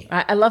comes to me.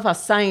 I love how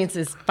science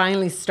is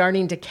finally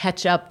starting to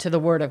catch up to the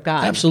Word of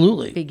God.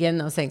 Absolutely. Begin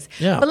those things.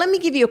 Yeah. But let me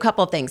give you a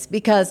couple of things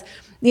because,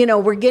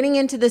 we're getting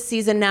into the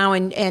season now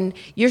and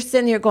you're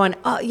sitting here going,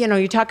 oh,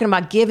 you're talking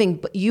about giving,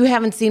 but you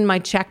haven't seen my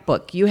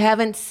checkbook. You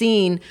haven't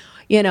seen,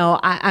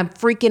 I'm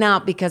freaking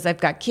out because I've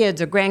got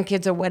kids or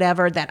grandkids or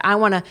whatever that I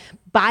want to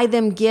buy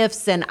them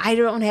gifts and I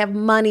don't have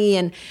money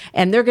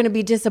and they're going to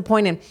be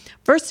disappointed.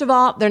 First of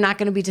all, they're not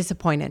going to be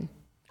disappointed.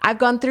 I've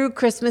gone through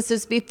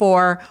Christmases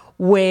before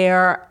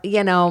where,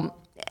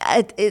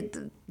 it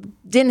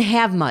didn't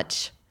have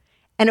much.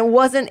 And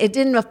it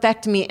didn't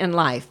affect me in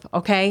life,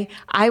 okay?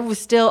 I was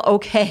still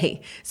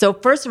okay. So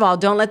first of all,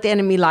 don't let the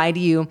enemy lie to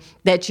you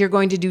that you're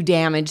going to do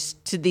damage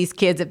to these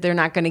kids if they're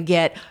not going to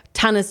get a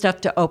ton of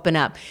stuff to open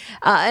up.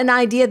 An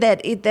idea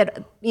that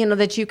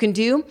you can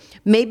do,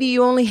 maybe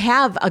you only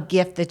have a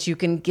gift that you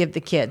can give the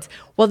kids.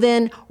 Well,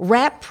 then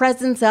wrap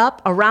presents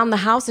up around the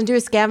house and do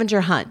a scavenger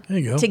hunt There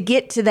you go. to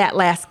get to that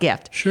last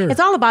gift. Sure. It's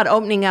all about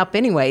opening up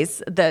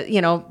anyways,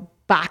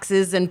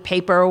 boxes and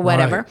paper or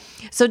whatever.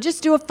 Right. So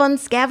just do a fun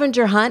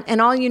scavenger hunt,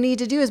 and all you need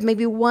to do is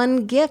maybe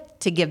one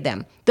gift to give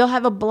them. They'll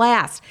have a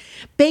blast.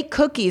 Bake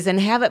cookies and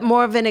have it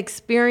more of an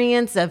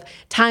experience of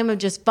time of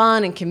just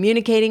fun and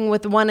communicating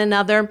with one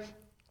another.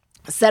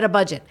 Set a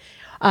budget.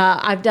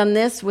 I've done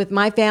this with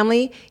my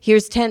family.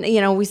 Here's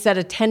we set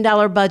a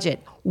 $10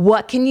 budget.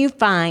 What can you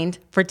find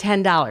for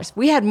 $10?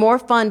 We had more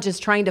fun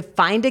just trying to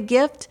find a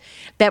gift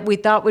that we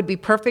thought would be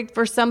perfect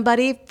for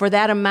somebody for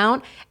that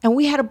amount, and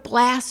we had a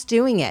blast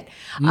doing it.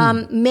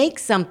 Make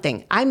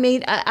something.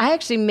 I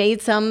actually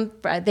made some.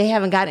 They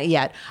haven't gotten it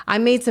yet. I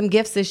made some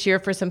gifts this year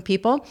for some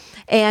people,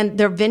 and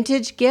they're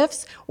vintage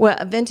gifts. Well,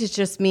 vintage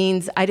just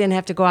means I didn't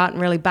have to go out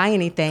and really buy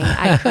anything.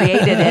 I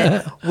created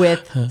it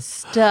with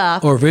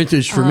stuff. Or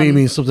vintage for me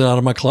means something out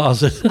of my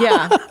closet.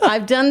 Yeah,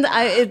 I've done.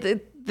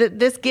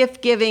 This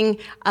gift giving,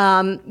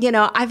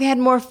 I've had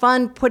more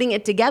fun putting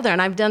it together,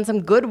 and I've done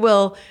some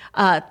Goodwill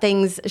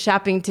things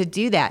shopping to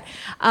do that.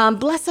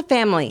 Bless a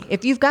family.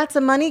 If you've got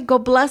some money, go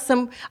bless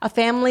a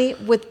family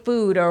with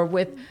food or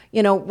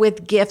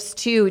with gifts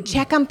too.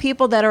 Check on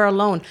people that are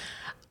alone.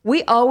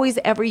 We always,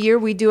 every year,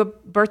 we do a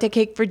birthday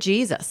cake for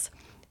Jesus.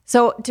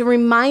 So to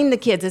remind the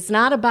kids, it's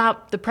not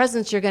about the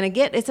presents you're going to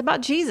get. It's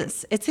about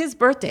Jesus. It's his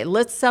birthday.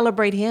 Let's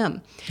celebrate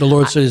him. The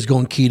Lord said he's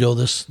going keto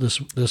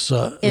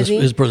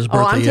his brother's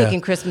birthday. Oh, I'm taking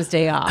Christmas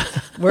Day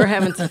off. We're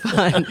having some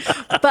fun.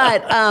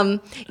 But,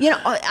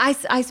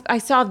 I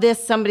saw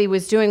this somebody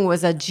was doing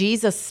was a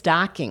Jesus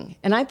stocking.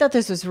 And I thought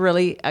this was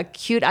really a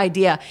cute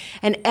idea.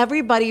 And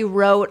everybody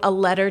wrote a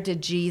letter to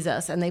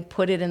Jesus and they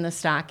put it in the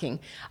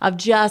stocking of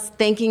just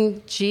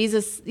thanking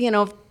Jesus,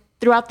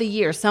 throughout the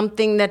year,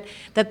 something that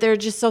they're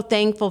just so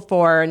thankful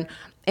for,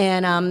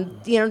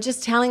 and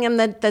just telling them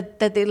that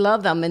they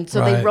love them. And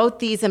so Right. they wrote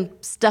these and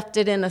stuffed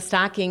it in a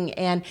stocking,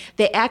 and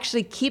they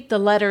actually keep the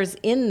letters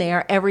in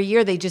there every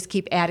year. They just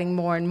keep adding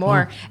more and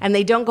more, and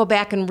they don't go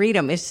back and read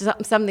them. It's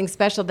something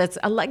special that's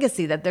a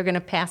legacy that they're going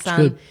to pass on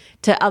good.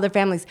 to other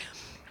families.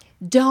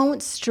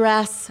 Don't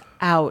stress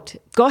out.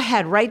 Go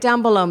ahead, write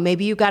down below.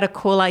 Maybe you got a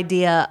cool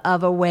idea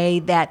of a way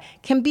that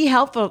can be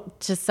helpful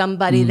to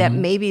somebody that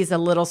maybe is a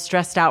little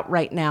stressed out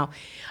right now.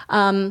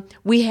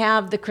 We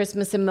have the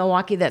Christmas in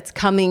Milwaukee that's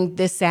coming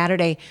this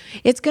Saturday.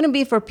 It's going to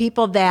be for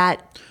people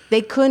that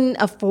they couldn't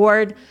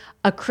afford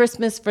a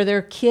Christmas for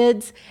their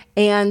kids.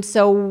 And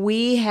so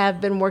we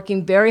have been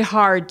working very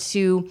hard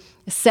to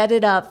set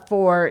it up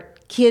for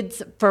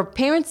kids, for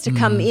parents to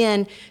come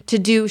in to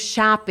do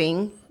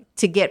shopping,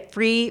 to get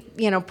free,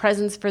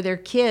 presents for their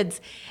kids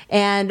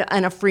and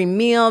a free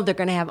meal. They're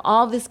going to have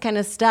all this kind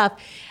of stuff.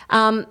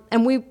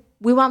 And we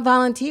want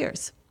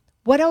volunteers.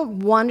 What a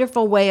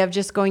wonderful way of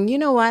just going, you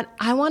know what?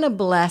 I want to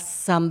bless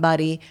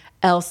somebody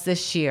else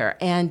this year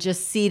and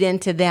just seed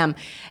into them.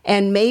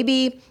 And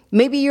maybe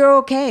you're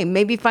okay.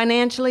 Maybe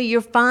financially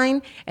you're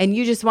fine and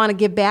you just want to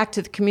give back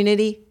to the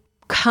community.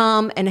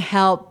 Come and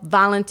help,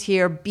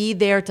 volunteer, be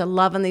there to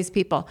love on these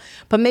people.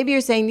 But maybe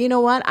you're saying, you know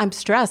what, I'm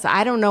stressed.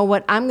 I don't know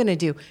what I'm going to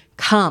do.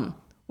 Come.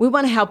 We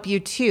want to help you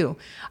too.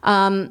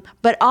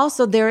 But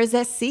also there is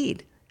that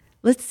seed.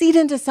 Let's seed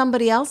into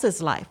somebody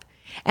else's life.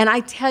 And I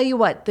tell you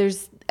what,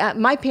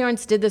 my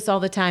parents did this all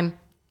the time.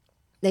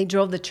 They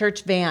drove the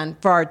church van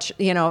for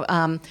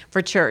our,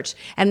 for church,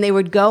 and they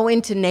would go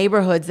into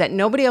neighborhoods that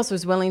nobody else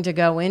was willing to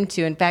go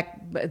into. In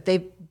fact,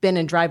 they've been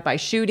in drive-by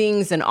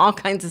shootings and all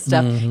kinds of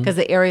stuff because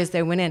the areas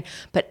they went in.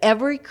 But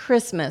every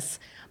Christmas,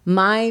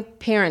 my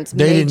parents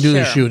They didn't do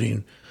the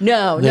shooting.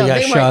 No, They got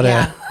weren't. shot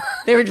at.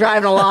 They were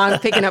driving along,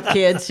 picking up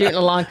kids, shooting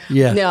along.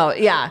 Yeah. No,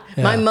 yeah.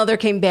 My mother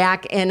came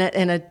back in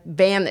a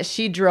van that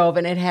she drove,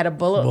 and it had a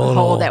bullet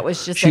hole that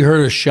was just. She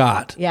heard a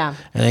shot. Yeah.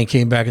 And then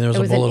came back, and there was a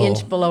bullet hole. It was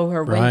an inch below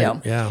her window.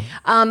 Right. Yeah.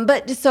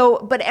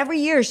 But every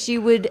year she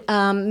would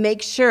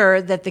make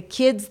sure that the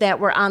kids that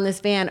were on this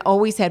van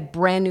always had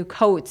brand new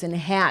coats and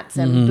hats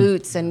and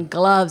boots and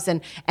gloves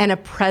and a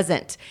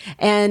present.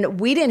 And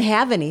we didn't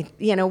have any.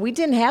 We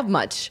didn't have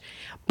much.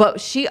 But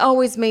she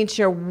always made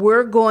sure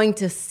we're going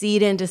to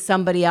seed into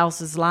somebody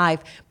else's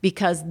life,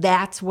 because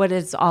that's what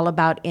it's all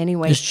about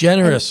anyway. It's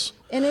generous.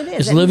 And it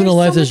is. It's living a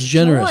life that's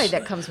generous. Joy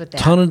that comes with that.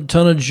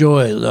 Ton of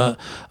joy.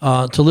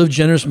 To live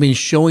generous means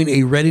showing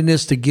a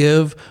readiness to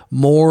give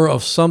more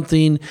of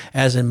something,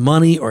 as in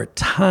money or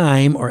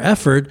time or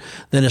effort,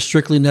 than is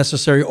strictly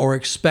necessary or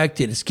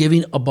expected. It's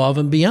giving above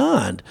and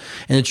beyond.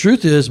 And the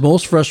truth is,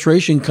 most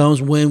frustration comes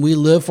when we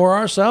live for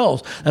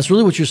ourselves. That's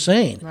really what you're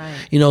saying.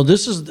 Right.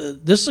 This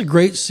is a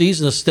great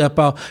season to step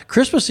out.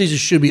 Christmas season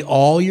should be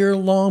all year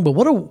long, but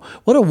what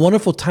a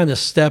wonderful time to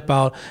step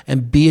out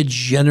and be a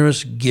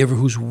generous giver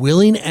who's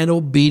willing and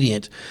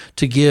obedient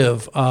to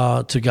give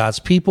to God's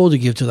people, to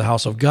give to the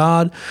house of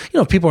God.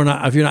 If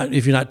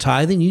you're not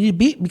tithing, you need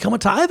to become a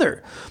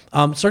tither.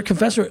 Start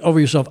confessing over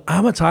yourself.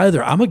 I'm a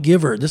tither. I'm a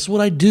giver. This is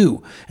what I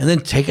do. And then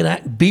take an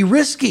act. Be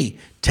risky.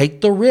 Take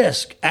the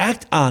risk.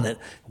 Act on it.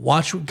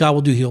 Watch what God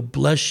will do. He'll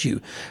bless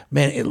you.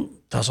 Man,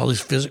 that's all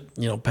these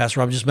physical,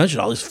 Pastor Rob just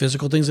mentioned all these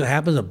physical things that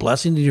happen, a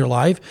blessing in your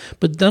life.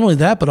 But not only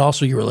that, but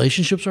also your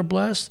relationships are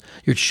blessed.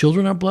 Your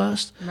children are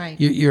blessed. Right.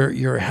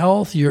 Your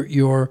health,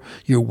 your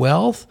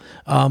wealth,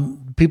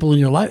 people in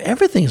your life,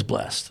 everything is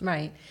blessed.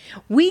 Right.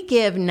 We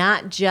give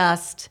not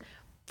just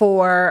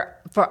for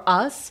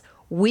us.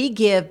 We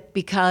give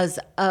because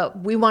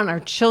we want our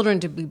children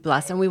to be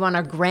blessed, and we want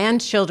our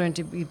grandchildren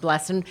to be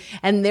blessed,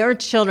 and their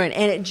children.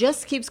 And it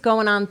just keeps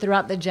going on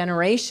throughout the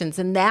generations.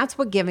 And that's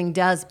what giving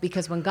does,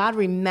 because when God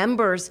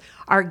remembers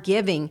our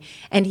giving,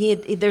 and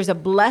there's a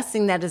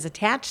blessing that is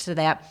attached to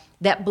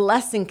that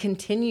blessing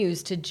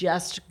continues to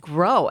just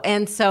grow.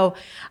 And so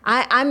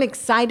I'm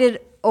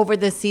excited over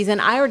this season.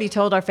 I already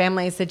told our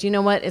family, I said, you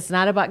know what? It's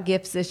not about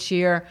gifts this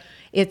year.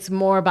 It's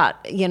more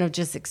about,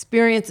 just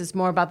experience. It's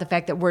more about the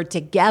fact that we're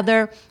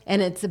together,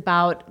 and it's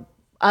about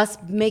us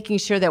making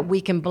sure that we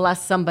can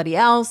bless somebody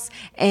else.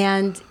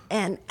 And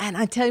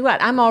I tell you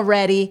what, I'm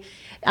already,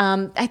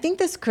 I think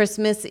this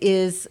Christmas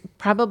is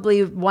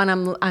probably one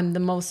I'm the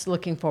most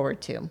looking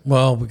forward to.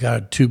 Well, we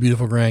got 2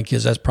 beautiful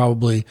grandkids. That's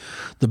probably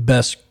the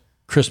best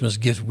Christmas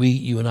gift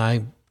you and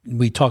I,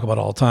 we talk about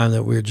all the time,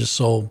 that we're just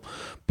so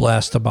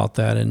blessed about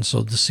that. And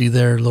so to see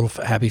their little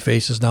happy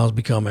faces now has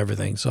become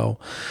everything. So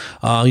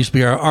it used to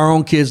be our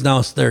own kids, now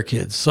it's their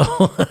kids.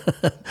 So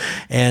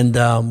and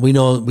we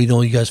know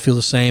you guys feel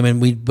the same,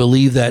 and we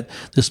believe that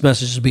this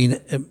message is being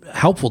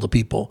helpful to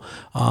people.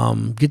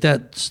 Get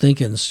that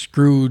stinking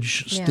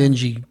Scrooge,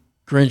 stingy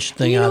Grinch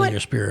thing out of your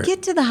spirit.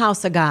 Get to the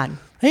house of God.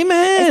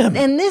 Amen.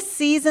 And this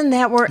season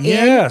that we're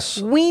in,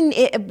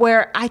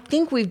 where I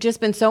think we've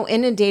just been so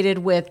inundated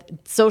with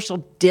social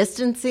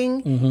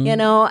distancing,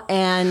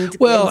 and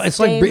it's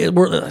like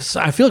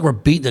I feel like we're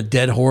beating a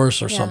dead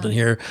horse or something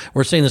here.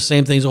 We're saying the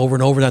same things over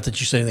and over. Not that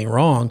you say anything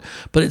wrong,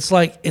 but it's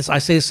like I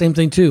say the same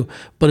thing too.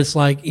 But it's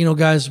like,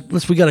 guys,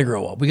 we got to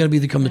grow up. We got to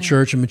become the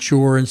church and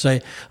mature and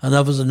say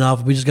enough is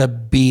enough. We just got to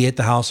be at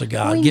the house of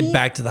God. Get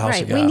back to the house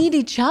of God. We need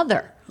each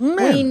other.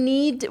 Man.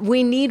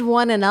 We need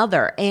one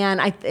another,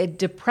 and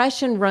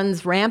depression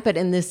runs rampant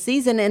in this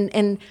season,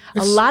 and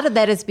a lot of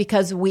that is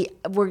because we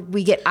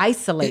get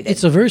isolated.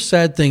 It's a very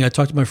sad thing. I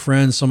talk to my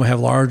friends. Some have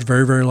large,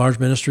 very, very large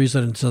ministries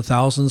that into the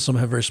thousands. Some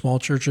have very small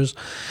churches,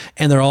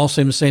 and they're all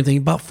saying the same thing.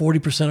 About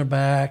 40% are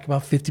back.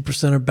 About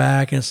 50% are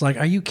back, and it's like,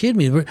 are you kidding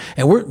me?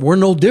 We're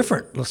no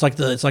different. It's like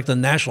the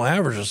national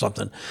average or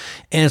something,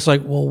 and it's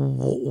like, well,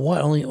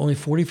 what? Only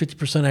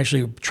 40-50%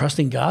 actually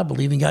trusting God,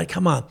 believing God.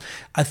 Come on,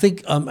 I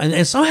think,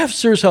 and some have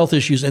serious health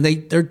issues, and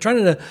they're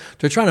trying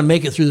to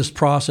make it through this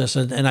process,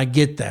 and I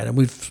get that, and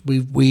we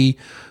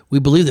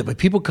believe that. But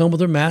people come with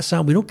their masks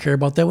on. We don't care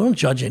about that. We don't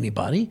judge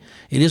anybody.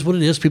 It is what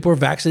it is. People are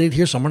vaccinated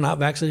here. Some are not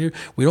vaccinated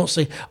here. We don't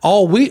say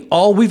all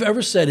we've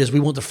ever said is we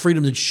want the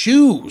freedom to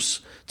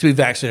choose to be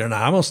vaccinated or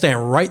not. I'm going to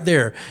stand right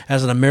there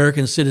as an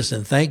American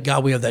citizen. Thank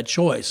God we have that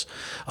choice.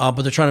 But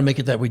they're trying to make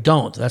it that we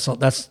don't.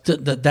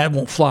 That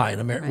won't fly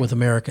with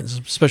Americans,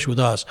 especially with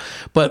us.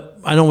 But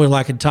I know we're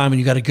lacking time and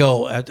you got to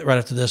go right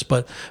after this.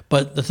 But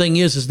the thing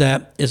is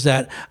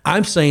that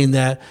I'm saying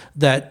that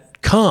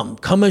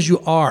come as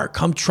you are.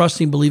 Come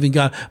trusting, believing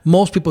God.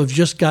 Most people have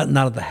just gotten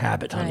out of the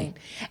habit, honey.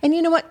 Right. And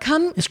you know what?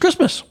 It's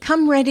Christmas.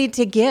 Come ready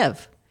to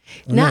give.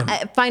 Amen.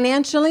 Not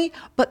financially,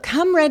 but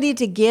come ready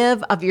to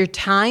give of your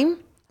time.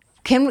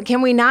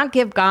 Can we not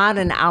give God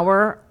an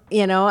hour,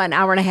 an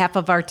hour and a half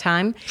of our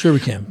time? Sure we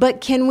can. But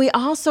can we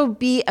also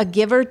be a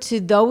giver to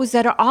those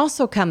that are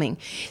also coming?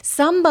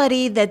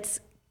 Somebody that's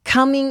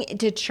coming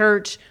to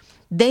church,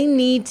 they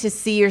need to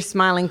see your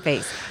smiling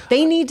face.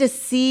 They need to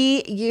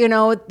see,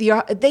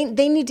 they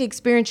need to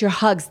experience your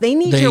hugs. They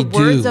need your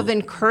words of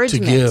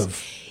encouragement. To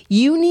give.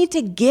 You need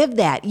to give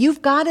that.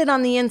 You've got it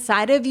on the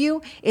inside of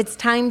you. It's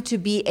time to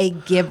be a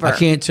giver. I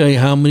can't tell you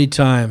how many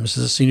times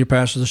as a senior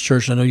pastor of this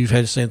church, I know you've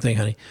had the same thing,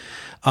 honey.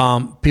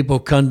 People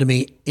come to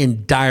me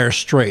in dire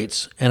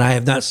straits, and I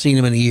have not seen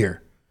them in a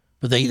year.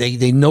 But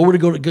they know where to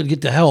go to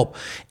get the help.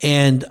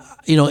 And,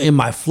 in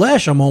my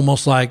flesh, I'm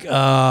almost like, you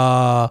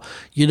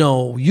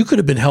could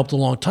have been helped a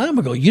long time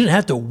ago. You didn't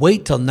have to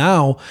wait till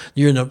now.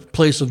 You're in a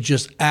place of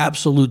just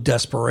absolute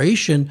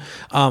desperation.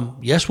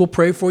 Yes, we'll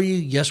pray for you.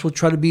 Yes, we'll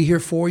try to be here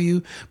for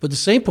you. But at the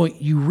same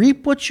point, you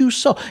reap what you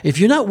sow. If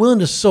you're not willing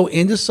to sow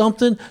into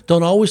something,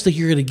 don't always think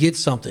you're going to get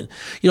something.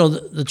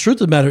 The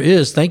truth of the matter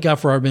is, thank God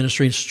for our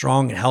ministry. It's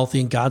strong and healthy,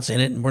 and God's in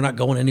it, and we're not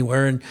going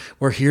anywhere, and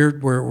we're here.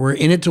 We're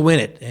in it to win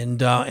it.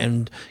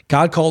 And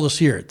God called us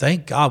here.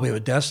 Thank God we have a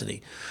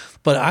destiny.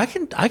 But I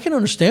can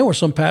understand where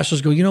some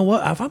pastors go, you know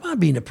what, if I'm not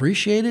being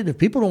appreciated, if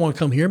people don't want to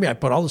come hear me, I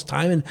put all this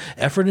time and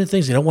effort into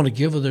things, they don't want to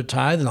give of their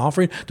tithe and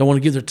offering, don't want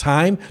to give their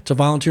time to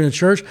volunteer in the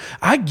church.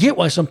 I get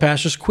why some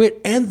pastors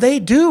quit, and they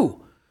do.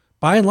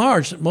 By and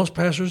large, most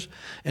pastors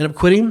end up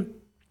quitting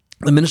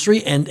the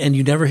ministry, and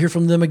you never hear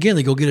from them again.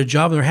 They go get a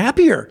job and they're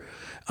happier.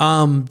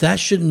 That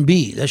shouldn't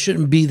be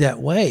that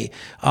way.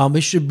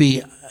 It should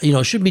be,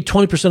 it shouldn't be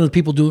 20% of the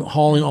people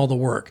hauling all the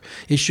work.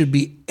 It should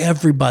be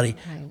everybody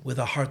with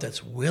a heart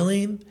that's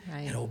willing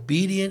and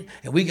obedient.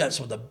 And we got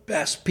some of the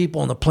best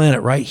people on the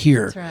planet right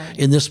here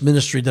in this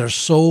ministry that are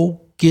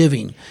so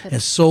giving and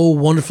so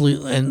wonderfully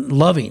and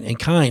loving and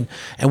kind.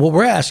 And what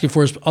we're asking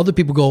for is other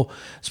people go,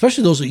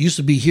 especially those that used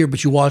to be here,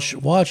 but you watch,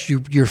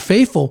 you're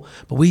faithful,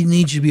 but we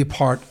need you to be a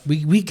part.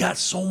 We got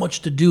so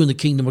much to do in the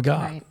kingdom of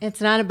God. Right.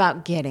 It's not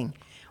about getting.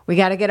 We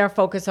got to get our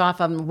focus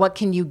off on what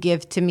can you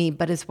give to me,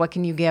 but it's what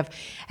can you give.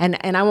 And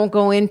I won't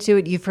go into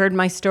it. You've heard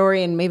my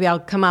story, and maybe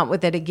I'll come out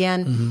with it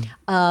again.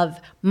 Of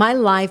my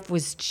life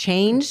was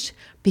changed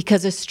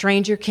because a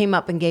stranger came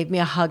up and gave me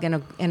a hug in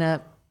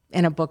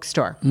a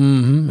bookstore.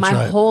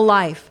 My whole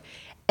life,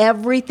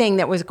 everything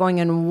that was going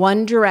in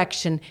one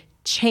direction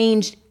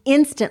changed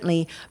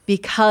instantly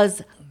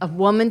because a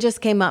woman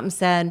just came up and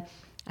said,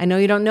 I know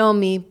you don't know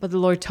me, but the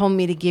Lord told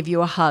me to give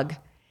you a hug.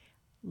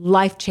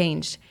 Life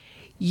changed.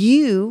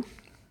 You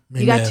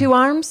got 2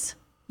 arms,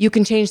 you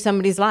can change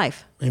somebody's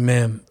life.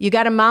 Amen. You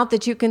got a mouth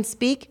that you can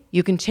speak,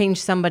 you can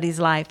change somebody's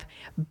life.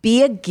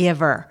 Be a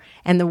giver.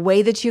 And the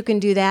way that you can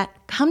do that,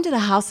 come to the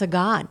house of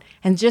God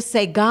and just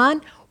say, God,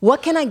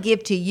 what can I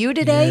give to you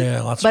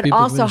today? But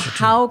also,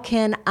 how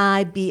can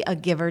I be a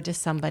giver to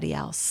somebody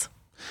else?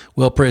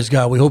 Well, praise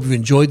God. We hope you've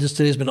enjoyed this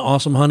today. It's been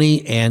awesome,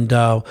 honey, and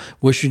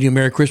wishing you a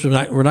Merry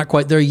Christmas. We're not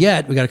quite there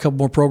yet. We got a couple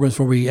more programs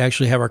before we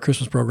actually have our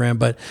Christmas program,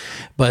 but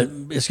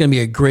it's going to be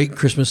a great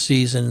Christmas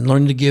season.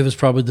 Learning to give is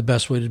probably the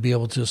best way to be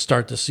able to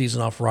start the season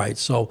off right.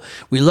 So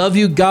we love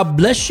you. God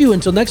bless you.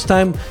 Until next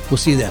time, we'll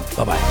see you then.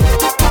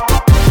 Bye-bye.